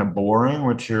 which is kind of boring,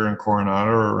 which here in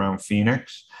Coronado or around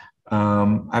Phoenix.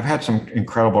 I've had some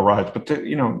incredible rides, but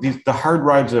the hard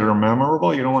rides that are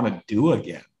memorable, you don't want to do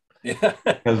again. Yeah.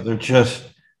 Because they're just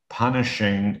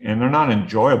punishing and they're not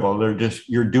enjoyable. They're just,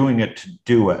 you're doing it to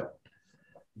do it.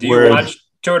 Do you watch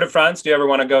Tour de France? Do you ever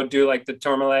want to go do like the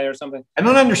Tourmalet or something? I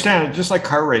don't understand it. Just like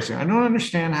car racing, I don't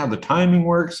understand how the timing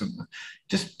works, and it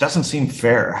just doesn't seem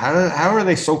fair. How are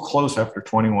they so close after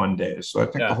 21 days? So I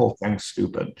think the whole thing's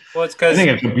stupid. Well, it's because I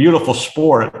think it's a beautiful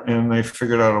sport, and they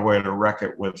figured out a way to wreck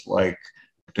it with like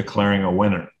declaring a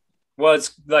winner. Well,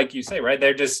 it's like you say, right?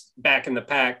 They're just back in the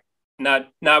pack,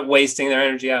 not wasting their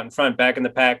energy out in front, back in the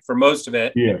pack for most of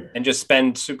it, and just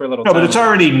spend super little time. But it's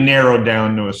already narrowed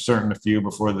down to a certain few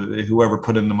before whoever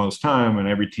put in the most time, and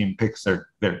every team picks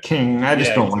their king. I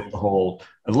just don't like the whole.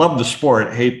 I love the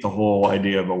sport, hate the whole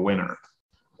idea of a winner.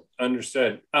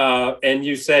 Understood. And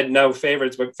you said no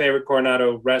favorites, but favorite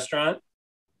Coronado restaurant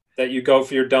that you go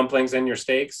for your dumplings and your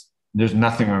steaks? There's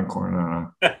nothing on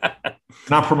Coronado.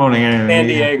 Not promoting anything. San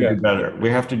Diego. We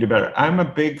have to do better. I'm a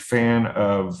big fan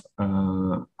of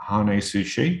Hane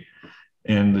Sushi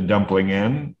and the Dumpling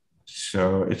Inn.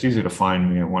 So it's easy to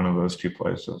find me at one of those two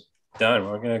places. Done.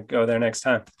 We're going to go there next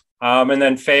time. And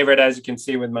then favorite, as you can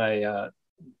see with my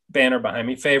banner behind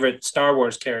me, favorite Star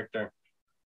Wars character.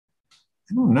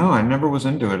 I don't know. I never was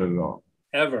into it at all.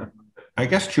 Ever. I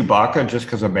guess Chewbacca, just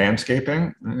because of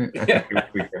manscaping. I think it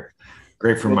would be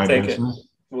great for my business.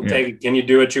 We'll take it. Can you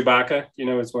do a Chewbacca? You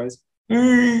know his voice?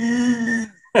 Is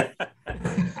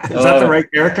that the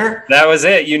right character? That was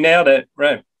it. You nailed it.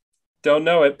 Right. Don't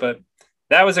know it, but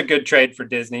that was a good trade for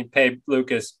Disney. Paid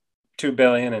Lucas $2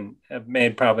 billion and have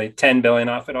made probably $10 billion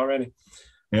off it already.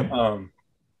 Yep.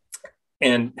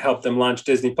 And helped them launch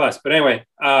Disney Plus. But anyway,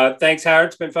 thanks, Howard.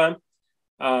 It's been fun.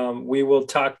 We will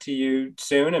talk to you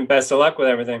soon, and best of luck with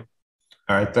everything.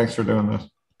 All right. Thanks for doing this.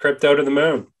 Crypto to the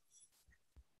moon.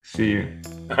 See you.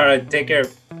 All right. Take care.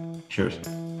 Cheers.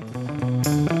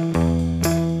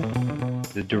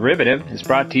 The Derivative is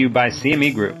brought to you by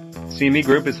CME Group. CME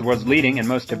Group is the world's leading and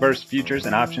most diverse futures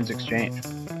and options exchange.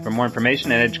 For more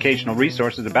information and educational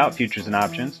resources about futures and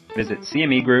options, visit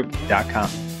cmegroup.com.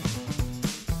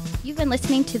 You've been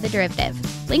listening to The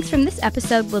Derivative. Links from this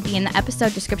episode will be in the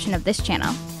episode description of this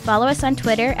channel. Follow us on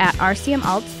Twitter at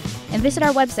RCMAlts and visit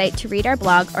our website to read our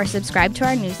blog or subscribe to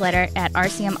our newsletter at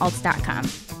rcmalts.com.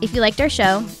 If you liked our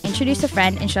show, introduce a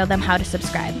friend and show them how to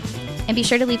subscribe. And be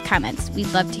sure to leave comments.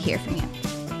 We'd love to hear from you.